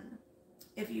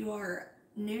 If you are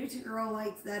new to grow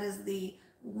lights, that is the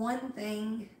one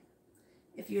thing,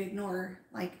 if you ignore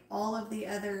like all of the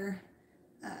other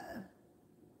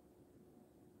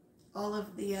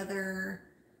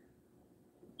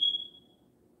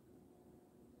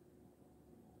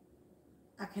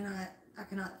I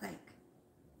cannot think.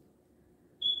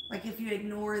 Like if you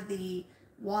ignore the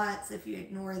watts, if you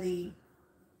ignore the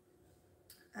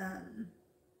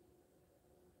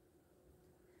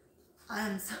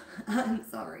I'm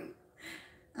sorry.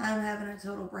 I'm having a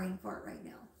total brain fart right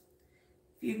now.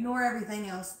 If you ignore everything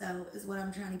else, though, is what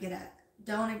I'm trying to get at.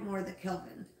 Don't ignore the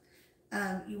Kelvin.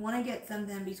 You want to get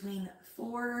something between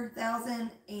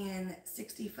 4,000 and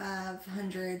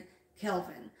 6,500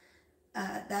 Kelvin.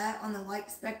 That on the light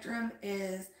spectrum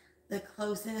is the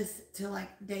closest to like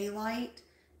daylight,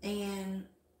 and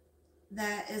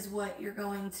that is what you're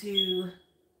going to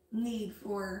need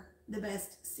for the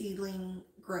best seedling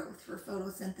growth, for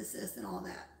photosynthesis and all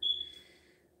that.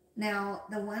 Now,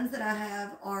 the ones that I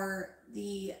have are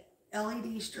the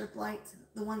LED strip lights.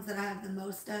 The ones that I have the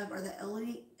most of are the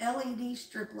LED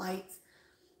strip lights,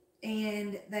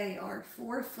 and they are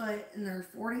 4 foot and they're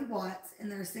 40 watts and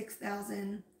they're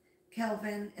 6,000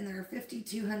 Kelvin and they're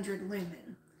 5,200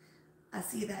 lumen. I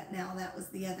see that now. That was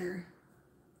the other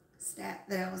stat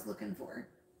that I was looking for.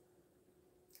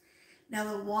 Now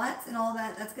the watts and all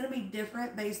that, that's going to be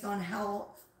different based on how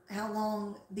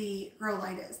long the grow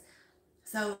light is.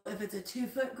 So if it's a 2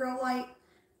 foot grow light,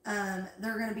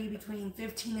 they're going to be between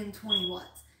 15 and 20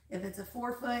 watts. If it's a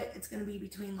 4 foot, it's going to be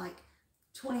between like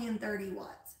 20 and 30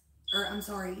 watts. Or I'm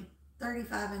sorry,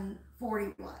 35 and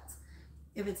 40 watts.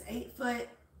 If it's 8 foot,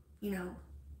 you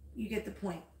get the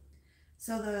point.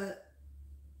 So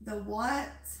the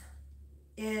watts,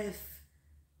 if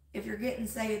you're getting,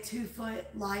 say, a 2 foot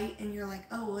light and you're like,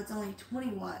 oh, well, it's only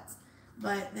 20 watts,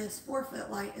 but this 4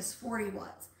 foot light is 40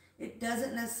 watts. It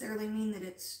doesn't necessarily mean that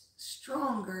it's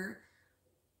stronger.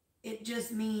 It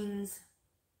just means,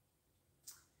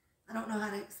 I don't know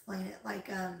how to explain it. Like,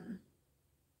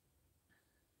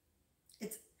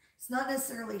 it's not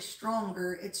necessarily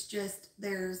stronger. It's just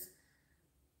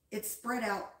it's spread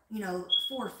out,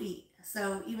 4 feet.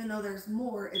 So even though there's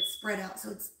more, it's spread out. So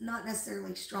it's not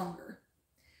necessarily stronger.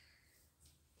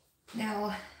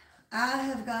 Now, I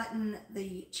have gotten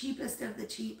the cheapest of the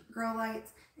cheap grow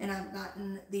lights, and I've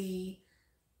gotten the,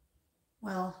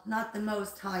 well, not the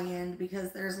most high end,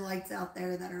 because there's lights out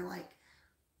there that are like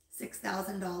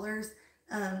 $6,000.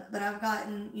 But I've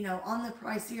gotten, on the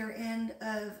pricier end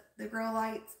of the grow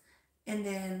lights, and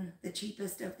then the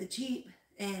cheapest of the cheap,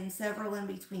 and several in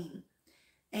between.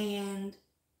 And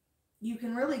you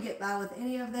can really get by with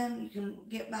any of them. You can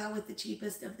get by with the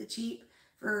cheapest of the cheap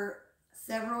for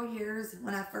several years.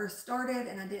 When I first started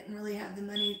and I didn't really have the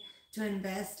money to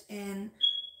invest in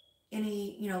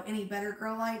any better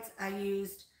grow lights, I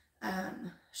used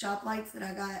shop lights that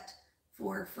I got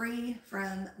for free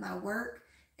from my work,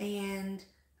 and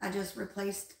I just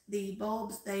replaced the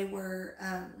bulbs. They were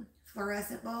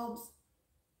fluorescent bulbs,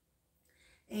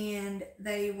 and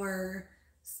they were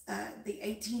the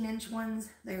 18-inch ones.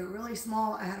 They were really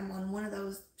small. I had them on one of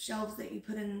those shelves that you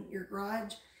put in your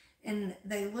garage, and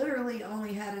they literally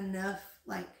only had enough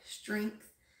like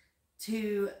strength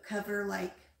to cover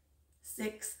like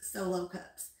 6 solo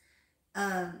cups.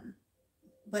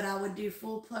 But I would do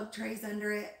full plug trays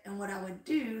under it, and what I would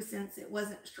do, since it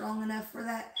wasn't strong enough for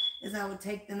that, is I would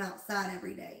take them outside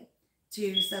every day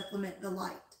to supplement the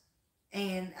light,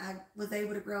 and I was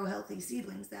able to grow healthy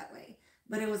seedlings that way.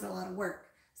 But it was a lot of work.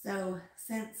 So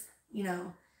since,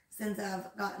 since I've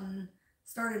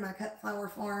started my cut flower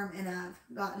farm and I've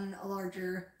gotten a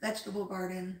larger vegetable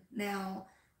garden, now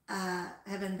I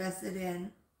have invested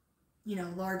in,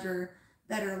 larger,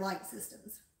 better light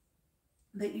systems.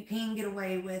 But you can get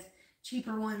away with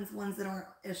cheaper ones that aren't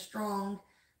as strong.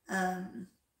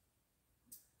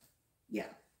 Yeah.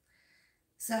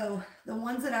 So the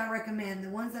ones that I recommend, the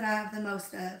ones that I have the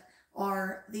most of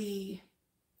are the,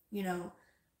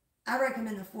 I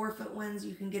recommend the 4-foot ones.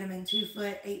 You can get them in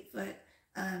 2-foot, 8-foot.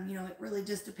 It really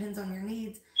just depends on your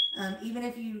needs. Even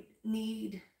if you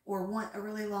need or want a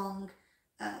really long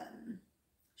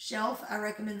shelf, I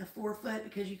recommend the 4-foot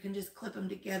because you can just clip them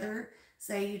together.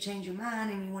 Say you change your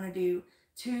mind and you want to do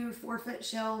 2 4-foot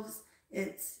shelves.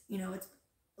 It's, it's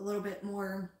a little bit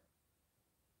more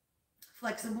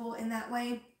flexible in that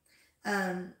way.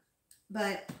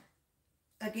 But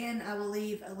again, I will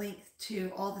leave a link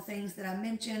to all the things that I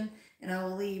mentioned, and I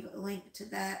will leave a link to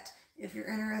that if you're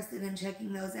interested in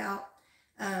checking those out.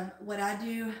 What I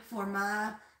do for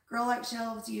my grow light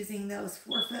shelves using those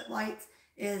 4-foot lights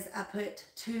is I put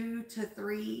 2 to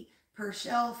 3 per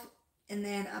shelf, and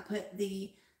then I put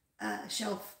the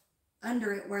shelf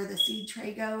under it where the seed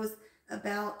tray goes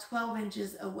about 12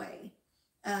 inches away.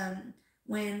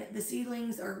 When the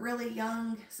seedlings are really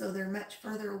young, so they're much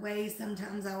further away,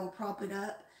 sometimes I will prop it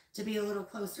up to be a little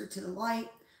closer to the light,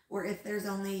 or if there's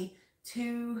only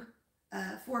 2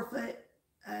 4-foot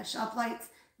shop lights,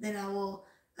 then I will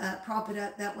prop it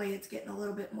up. That way it's getting a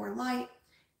little bit more light.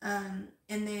 And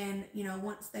then,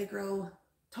 once they grow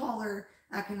taller,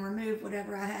 I can remove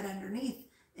whatever I had underneath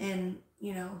and,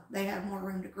 they have more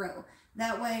room to grow.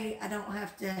 That way I don't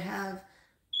have to have,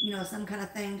 some kind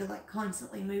of thing to like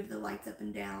constantly move the lights up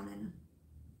and down and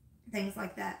things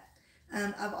like that.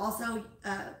 I've also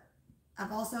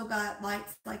got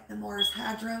lights like the Morris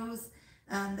Hydros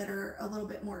that are a little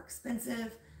bit more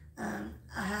expensive.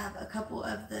 I have a couple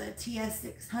of the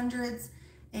TS600s,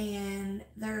 and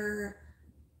they're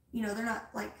not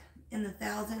like in the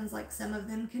thousands like some of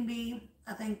them can be.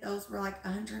 I think those were like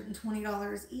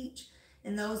 $120 each,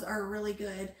 and those are really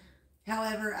good.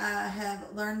 However, I have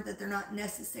learned that they're not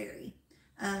necessary.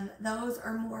 Those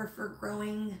are more for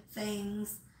growing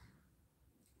things.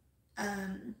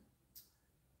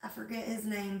 I forget his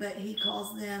name, but he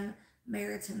calls them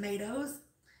tomatoes.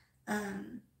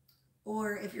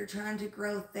 Or if you're trying to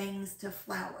grow things to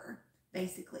flower,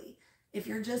 basically. If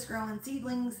you're just growing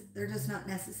seedlings, they're just not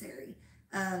necessary.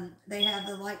 They have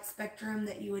the light spectrum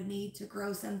that you would need to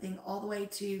grow something all the way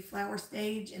to flower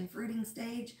stage and fruiting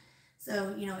stage.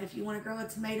 So, if you want to grow a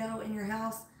tomato in your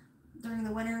house during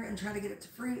the winter and try to get it to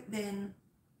fruit, then,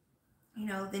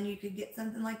 then you could get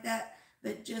something like that.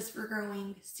 But just for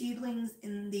growing seedlings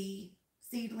in the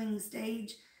seedling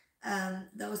stage,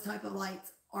 those type of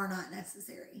lights are not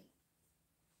necessary.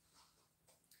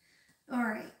 All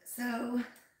right, so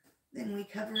then we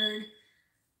covered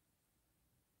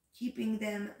keeping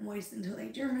them moist until they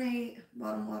germinate,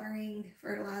 bottom watering,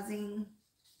 fertilizing.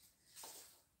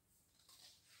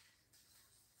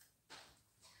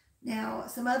 Now,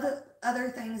 some other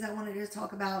things I wanted to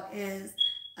talk about is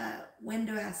when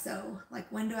do I sow?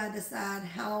 Like, when do I decide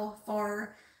how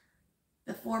far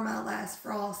before my last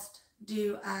frost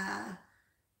do I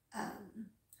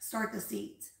start the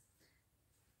seeds?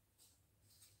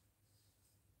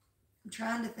 I'm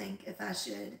trying to think if I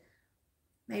should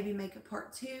maybe make a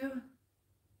part 2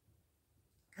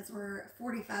 because we're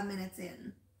 45 minutes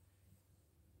in.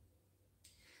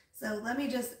 So let me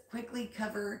just quickly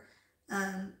cover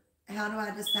how do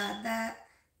I decide that,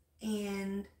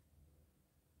 and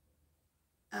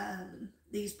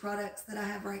these products that I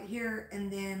have right here, and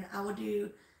then I will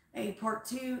do a part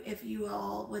 2 if you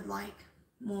all would like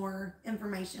more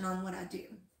information on what I do.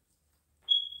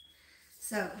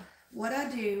 So what I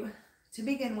do to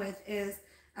begin with is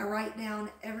I write down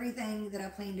everything that I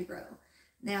plan to grow.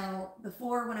 Now,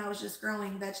 before, when I was just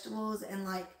growing vegetables and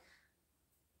like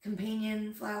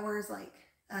companion flowers like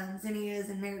zinnias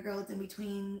and marigolds in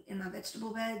between in my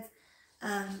vegetable beds,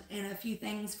 and a few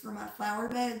things for my flower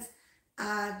beds,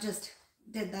 I just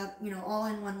did that, all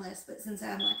in one list. But since I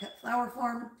have my cut flower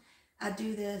farm, I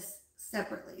do this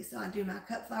separately. So I do my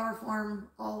cut flower farm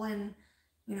all in,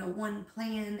 one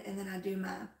plan, and then I do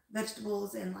my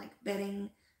vegetables and like bedding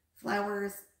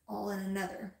flowers all in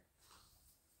another.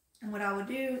 And what I would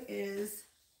do is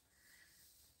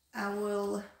I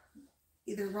will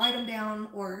either write them down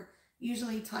or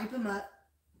usually type them up.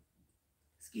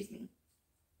 Excuse me.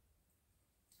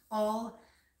 I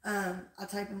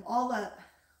type them all up,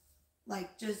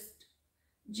 like just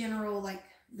general, like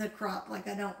the crop. Like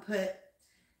I don't put,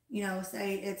 you know,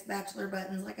 say it's bachelor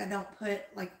buttons, like I don't put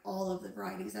like all of the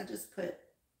varieties, I just put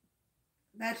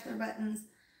bachelor buttons,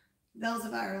 bells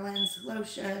of Ireland,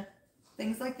 celosia,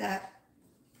 things like that.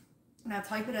 And I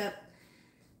type it up,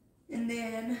 and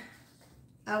then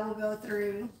I will go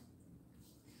through.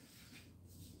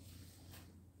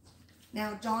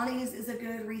 Now, Johnny's is a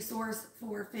good resource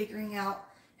for figuring out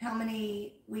how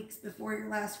many weeks before your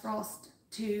last frost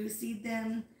to seed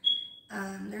them.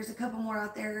 There's a couple more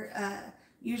out there.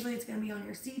 Usually it's going to be on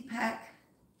your seed pack,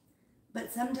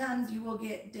 but sometimes you will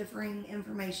get differing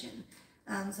information.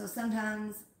 So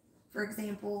sometimes, for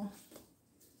example,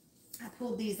 I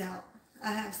pulled these out.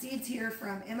 I have seeds here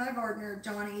from M.I. Gardner,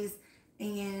 Johnny's,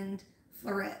 and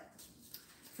Floret.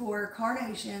 For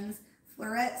carnations,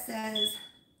 Floret says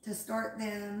to start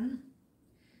them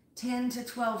 10 to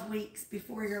 12 weeks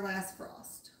before your last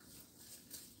frost.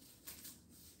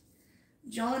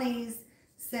 Johnny's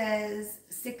says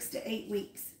 6 to 8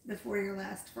 weeks before your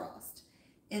last frost.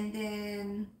 And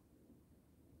then,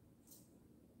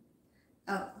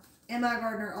 oh, M.I.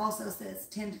 Gardner also says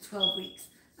 10 to 12 weeks.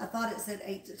 I thought it said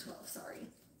 8 to 12, sorry.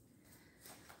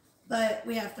 But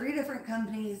we have 3 different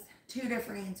companies, 2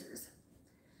 different answers.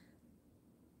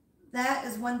 That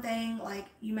is one thing, like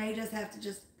you may just have to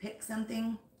just pick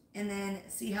something and then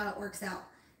see how it works out.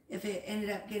 If it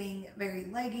ended up getting very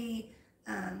leggy,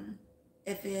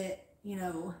 if it, you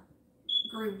know,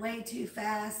 grew way too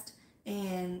fast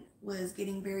and was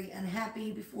getting very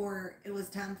unhappy before it was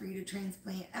time for you to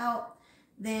transplant out,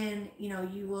 then, you know,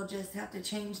 you will just have to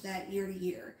change that year to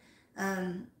year.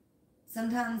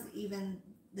 Sometimes even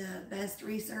the best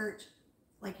research,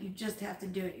 like you just have to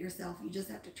do it yourself. You just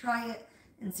have to try it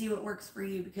and see what works for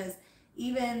you, because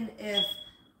even if,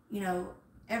 you know,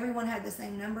 everyone had the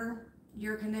same number,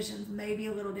 your conditions may be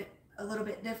a little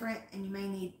bit different, and you may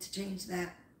need to change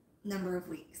that number of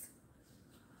weeks.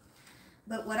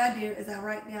 But what I do is I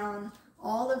write down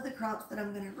all of the crops that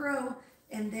I'm going to grow,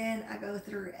 and then I go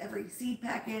through every seed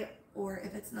packet, or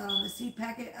if it's not on the seed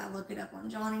packet, I look it up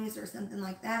on Johnny's or something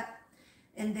like that.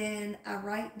 And then I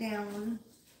write down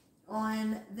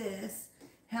on this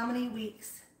how many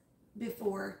weeks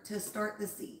before to start the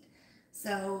seed.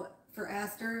 So for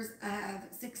asters, I have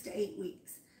 6 to 8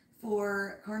 weeks.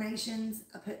 For carnations,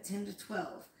 I put 10 to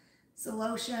 12.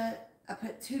 Celosia, I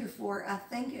put 2 to 4. I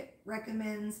think it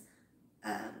recommends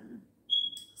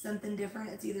something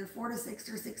different. It's either 4 to 6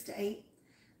 or 6 to 8.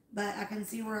 But I can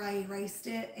see where I erased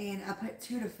it, and I put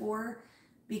 2 to 4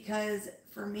 because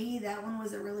for me, that one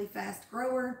was a really fast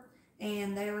grower,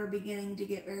 and they were beginning to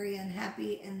get very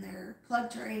unhappy in their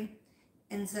plug tray.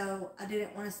 And so I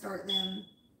didn't want to start them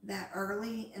that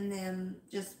early and then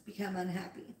just become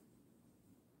unhappy.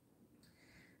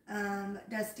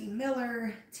 Dusty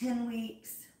Miller, 10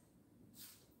 weeks.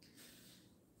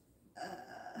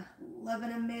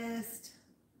 Loving a Mist,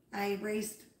 I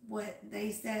erased what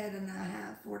they said, and I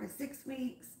have 4 to 6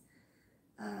 weeks.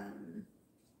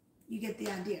 You get the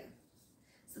idea.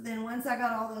 So then once I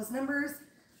got all those numbers,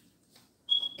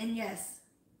 and yes,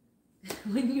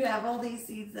 when you have all these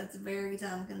seeds, that's very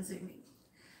time consuming,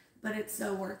 but it's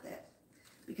so worth it,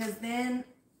 because then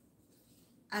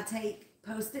I take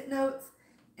post-it notes,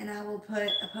 and I will put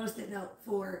a post-it note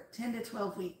for 10 to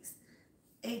 12 weeks,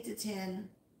 8 to 10,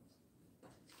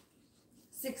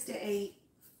 6 to 8,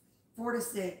 4 to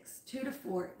 6, 2 to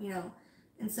 4, you know,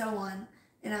 and so on.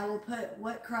 And I will put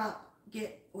what crop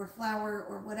or flower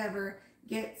or whatever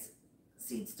gets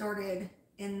seed started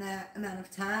in that amount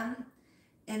of time.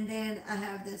 And then I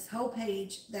have this whole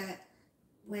page that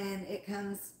when it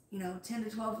comes, you know, 10 to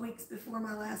 12 weeks before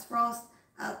my last frost,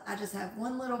 I just have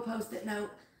one little post-it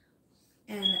note,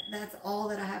 and that's all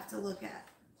that I have to look at.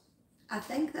 I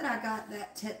think that I got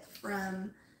that tip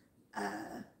from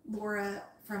Laura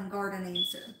from Garden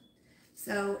Answer.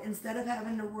 So instead of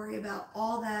having to worry about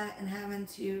all that and having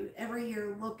to every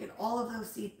year look at all of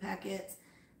those seed packets,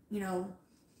 you know,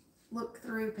 look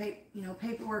through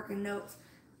paperwork and notes,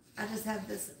 I just have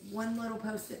this one little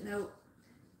post-it note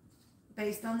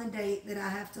based on the date that I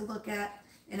have to look at,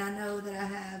 and I know that I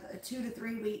have a 2 to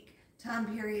 3 week time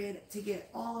period to get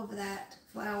all of that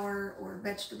flower or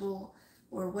vegetable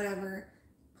or whatever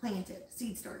planted,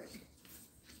 seed started.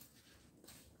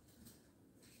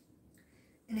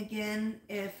 And again,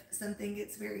 if something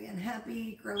gets very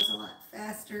unhappy, grows a lot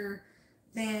faster,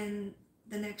 then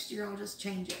the next year I'll just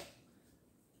change it.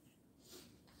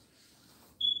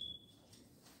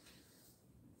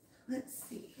 Let's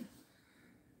see.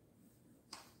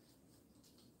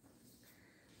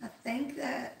 I think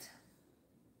that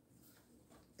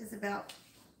is about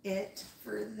it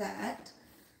for that.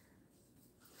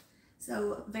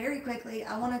 So very quickly,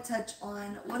 I want to touch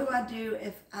on what do I do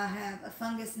if I have a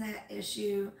fungus gnat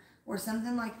issue or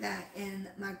something like that in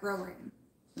my grow room.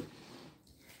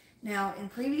 Now, in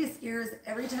previous years,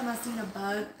 every time I seen a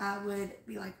bug, I would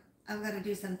be like, I've got to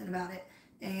do something about it.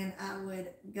 And I would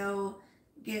go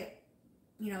get,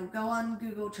 go on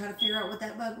Google, try to figure out what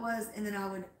that bug was, and then I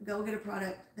would go get a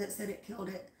product that said it killed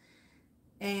it.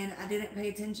 And I didn't pay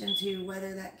attention to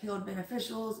whether that killed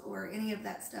beneficials or any of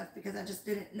that stuff because I just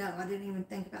didn't know. I didn't even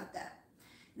think about that.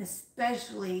 And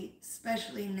especially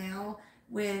now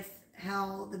with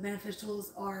how the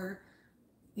beneficials are,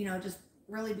 just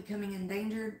really becoming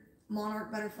endangered.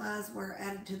 Monarch butterflies were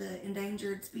added to the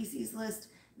endangered species list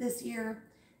this year.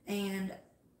 And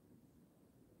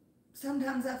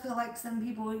sometimes I feel like some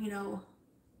people,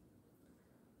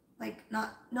 like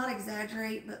not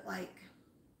exaggerate, but like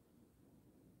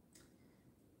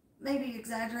maybe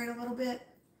exaggerate a little bit.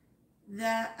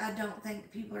 That I don't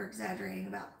think people are exaggerating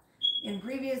about. In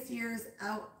previous years,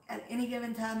 at any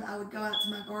given time, I would go out to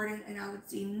my garden and I would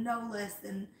see no less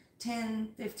than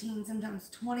 10, 15, sometimes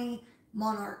 20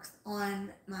 monarchs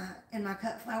in my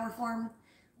cut flower farm.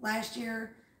 Last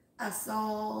year, I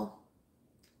saw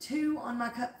 2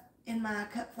 in my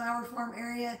cut flower farm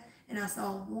area, and I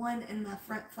saw 1 in my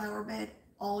front flower bed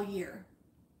all year.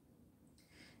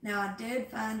 Now, I did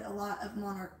find a lot of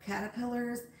monarch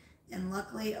caterpillars, and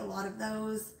luckily a lot of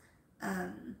those,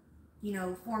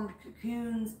 formed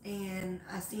cocoons, and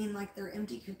I seen like they're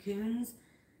empty cocoons,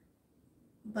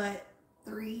 but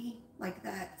 3, like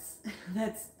that's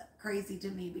crazy to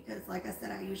me because like I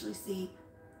said, I usually see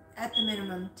at the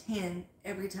minimum 10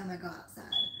 every time I go outside.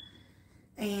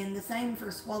 And the same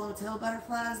for swallowtail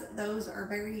butterflies. Those are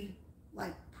very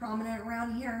like prominent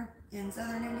around here in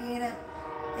southern Indiana,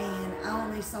 and I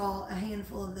only saw a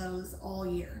handful of those all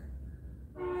year.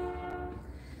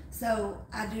 So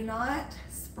I do not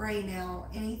spray now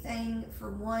anything. For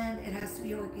 1, it has to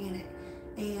be organic,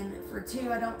 and for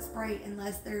 2, I don't spray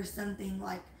unless there's something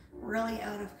like really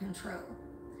out of control.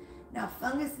 Now,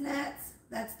 fungus gnats,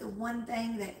 that's the one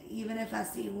thing that even if I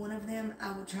see 1 of them,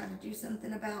 I will try to do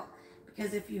something about,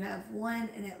 because if you have 1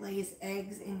 and it lays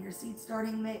eggs in your seed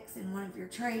starting mix in one of your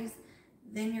trays,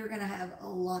 then you're going to have a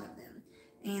lot of them.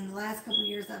 And the last couple of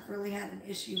years, I've really had an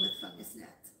issue with fungus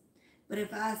gnats. But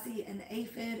if I see an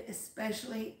aphid,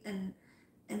 especially an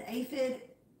aphid,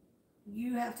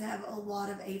 you have to have a lot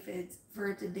of aphids for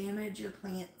it to damage your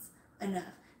plants enough.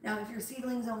 Now, if your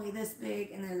seedling's only this big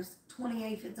and there's 20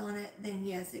 aphids on it, then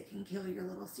yes, it can kill your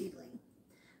little seedling.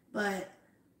 But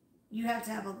you have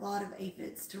to have a lot of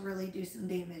aphids to really do some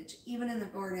damage. Even in the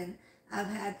garden, I've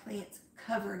had plants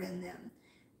covered in them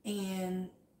and,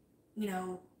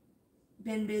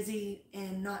 been busy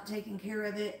and not taking care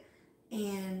of it,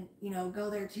 and, go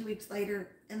there 2 weeks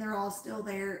later and they're all still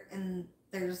there, and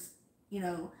there's,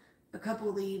 a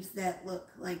couple leaves that look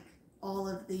like all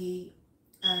of the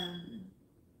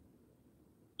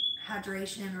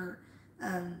hydration or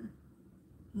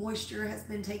moisture has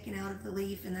been taken out of the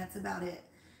leaf, and that's about it.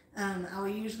 I will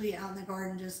usually out in the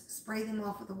garden just spray them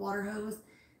off with a water hose.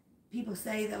 People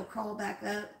say they'll crawl back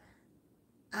up.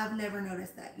 I've never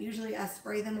noticed that. Usually I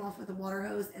spray them off with a water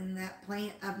hose, and that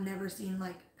plant I've never seen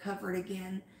like covered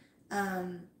again,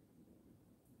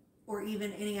 or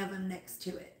even any of them next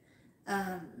to it.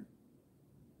 I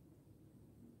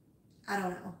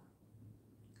don't know.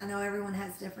 I know everyone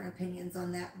has different opinions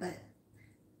on that, but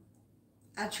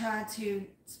I try to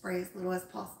spray as little as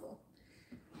possible.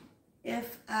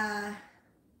 If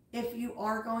you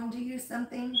are going to use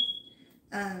something,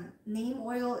 neem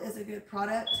oil is a good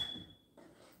product,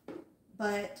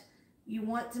 but you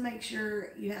want to make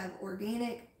sure you have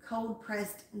organic cold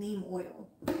pressed neem oil.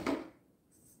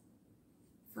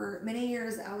 For many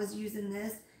years I was using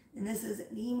this, and this is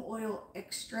neem oil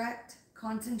extract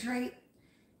concentrate,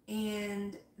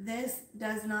 and this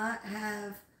does not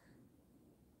have,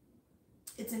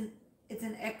 it's an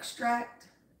extract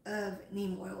of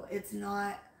neem oil. It's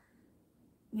not,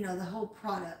 the whole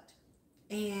product.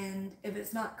 And if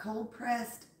it's not cold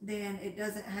pressed, then it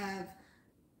doesn't have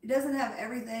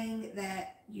everything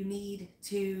that you need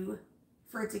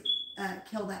for it to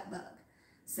kill that bug.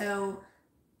 So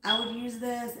I would use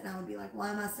this and I would be like, why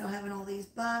am I still having all these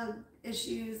bug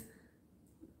issues?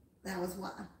 That was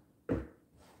why.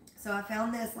 So I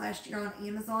found this last year on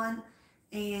Amazon,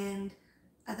 and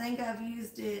I think I've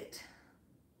used it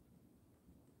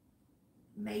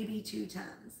maybe 2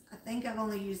 times. I think I've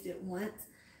only used it once,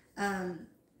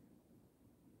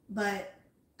 but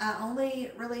I only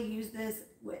really use this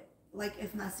with, like,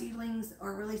 if my seedlings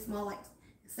are really small, like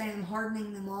say I'm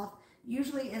hardening them off.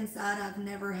 Usually inside I've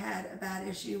never had a bad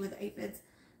issue with aphids,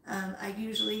 I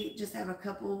usually just have a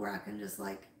couple where I can just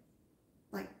like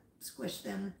squish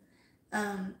them.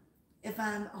 If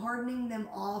I'm hardening them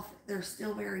off, they're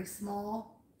still very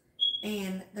small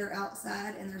and they're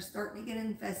outside and they're starting to get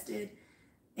infested,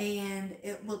 and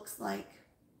it looks like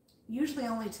usually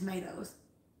only tomatoes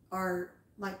are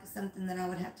like something that I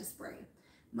would have to spray.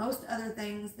 Most other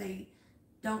things, they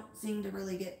don't seem to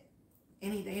really get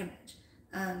any damage.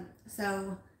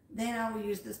 So then I will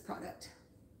use this product.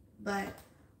 But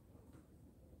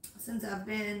since I've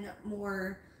been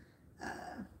more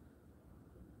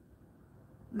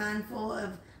mindful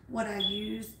of what I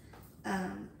use, I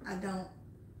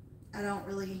don't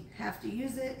really have to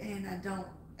use it, and I don't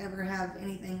ever have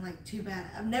anything like too bad.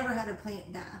 I've never had a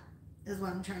plant die, is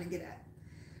what I'm trying to get at,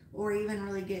 or even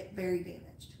really get very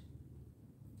damaged.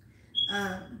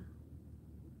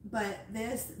 But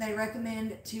this, they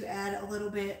recommend to add a little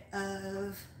bit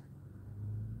of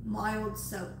mild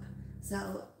soap.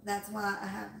 So that's why I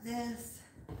have this.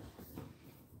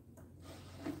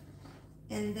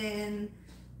 And then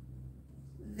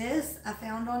this I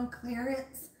found on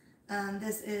clearance.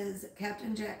 This is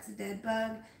Captain Jack's Dead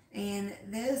Bug, and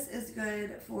this is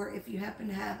good for if you happen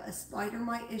to have a spider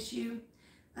mite issue.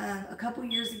 A couple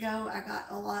years ago, I got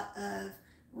a lot of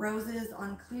roses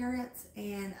on clearance,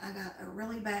 and I got a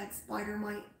really bad spider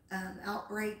mite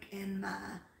outbreak in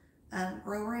my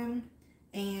grow room.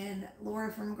 And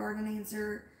Laura from Garden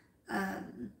Answer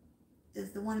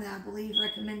is the one that I believe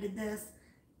recommended this,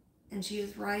 and she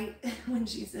is right when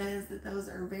she says that those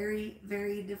are very,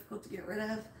 very difficult to get rid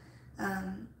of.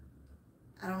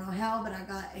 I don't know how, but I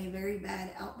got a very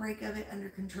bad outbreak of it under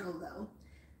control though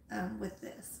with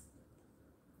this.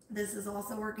 This is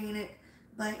also organic,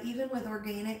 but even with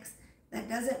organics, that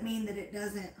doesn't mean that it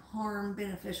doesn't harm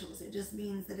beneficials. It just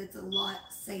means that it's a lot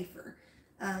safer.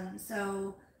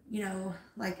 So, you know,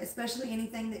 like especially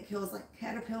anything that kills like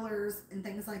caterpillars and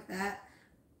things like that,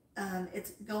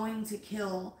 it's going to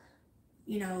kill,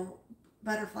 you know,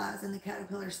 butterflies in the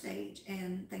caterpillar stage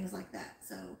and things like that.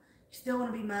 So you still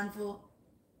want to be mindful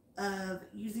of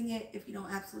using it if you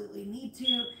don't absolutely need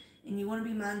to, and you want to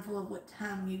be mindful of what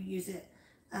time you use it.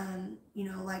 You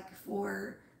know, like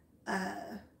for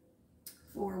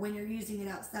when you're using it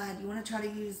outside, you want to try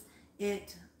to use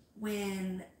it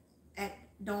when at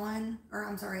dawn, or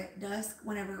I'm sorry, at dusk,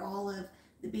 whenever all of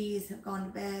the bees have gone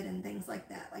to bed and things like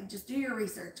that. Like, just do your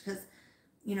research, because,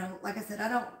 you know, like I said, I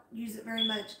don't use it very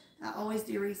much. I always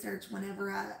do research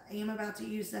whenever I am about to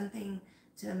use something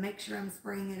to make sure I'm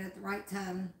spraying it at the right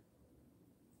time,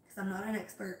 because I'm not an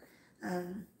expert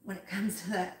when it comes to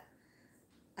that.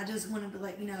 I just wanted to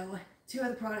let you know 2 of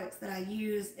the products that I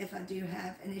use if I do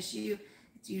have an issue.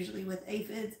 It's usually with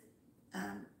aphids.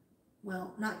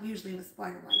 Well, not usually with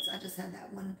spider mites. I just had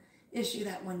that one issue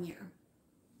that one year.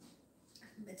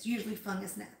 It's usually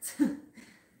fungus gnats.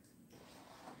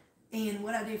 And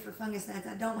what I do for fungus gnats,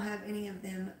 I don't have any of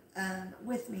them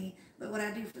with me, but what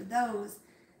I do for those,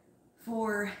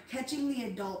 for catching the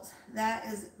adults, that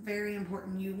is very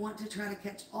important. You want to try to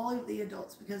catch all of the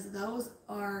adults, because those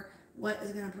are what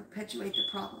is going to perpetuate the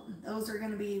problem. Those are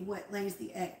going to be what lays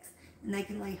the eggs, and they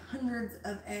can lay hundreds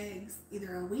of eggs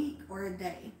either a week or a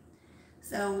day.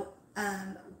 So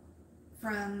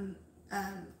from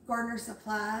Gardener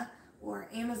Supply or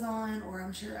Amazon, or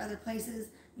I'm sure other places,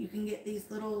 you can get these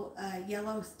little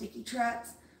yellow sticky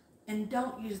traps, and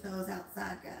don't use those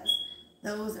outside, guys.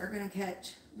 Those are going to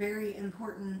catch very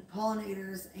important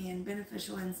pollinators and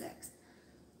beneficial insects.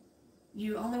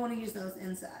 You only want to use those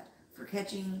inside for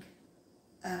catching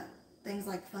things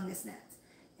like fungus gnats.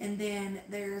 And then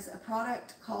there's a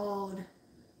product called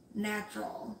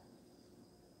Natural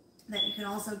that you can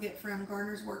also get from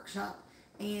Gardener's Workshop,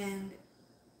 and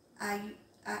I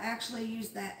actually use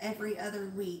that every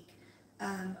other week.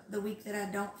 The week that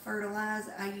I don't fertilize,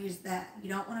 I use that. You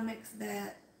don't want to mix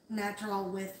that Natural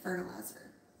with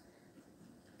fertilizer.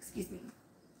 Excuse me.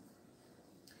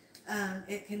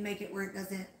 It can make it where it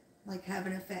doesn't like have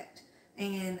an effect.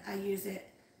 And I use it.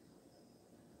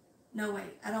 No,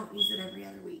 wait, I don't use it every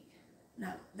other week.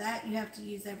 No, that you have to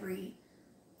use every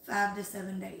 5 to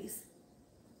 7 days.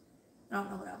 I don't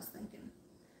know what I was thinking.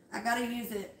 I gotta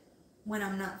use it when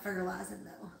I'm not fertilizing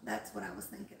though. That's what I was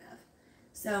thinking of.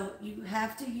 So you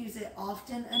have to use it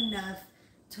often enough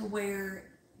to where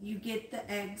you get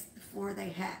the eggs before they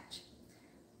hatch.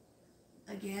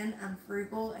 Again, I'm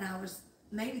frugal, and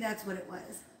maybe that's what it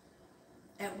was.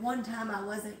 At one time I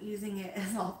wasn't using it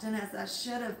as often as I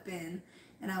should have been,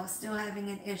 and I was still having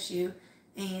an issue,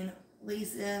 and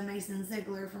Lisa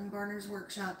Mason-Ziegler from Gardener's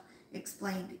Workshop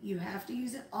explained you have to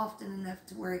use it often enough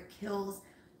to where it kills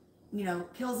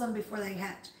them before they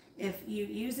hatch. if you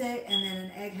use it and then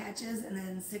an egg hatches and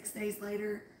then 6 days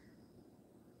later,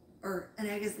 or an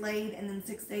egg is laid and then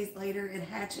 6 days later it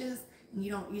hatches, and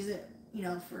you don't use it, you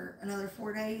know, for another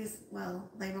 4 days, well,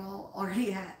 they've all already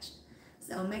hatched.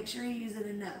 So make sure you use it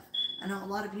enough. I know a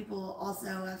lot of people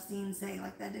also I've seen say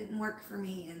like that didn't work for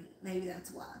me, and maybe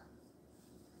that's why.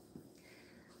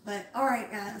 But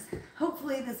alright guys,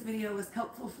 hopefully this video was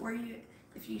helpful for you.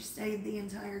 If you stayed the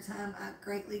entire time, I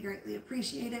greatly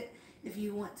appreciate it. If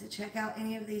you want to check out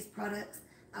any of these products,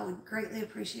 I would greatly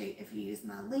appreciate if you use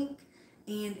my link.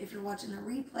 And if you're watching the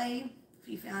replay, if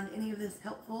you found any of this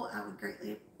helpful, I would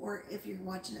greatly, or if you're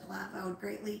watching it live, I would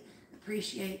greatly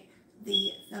appreciate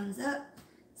the thumbs up.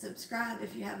 Subscribe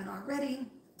if you haven't already,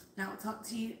 and I will talk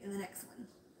to you in the next one.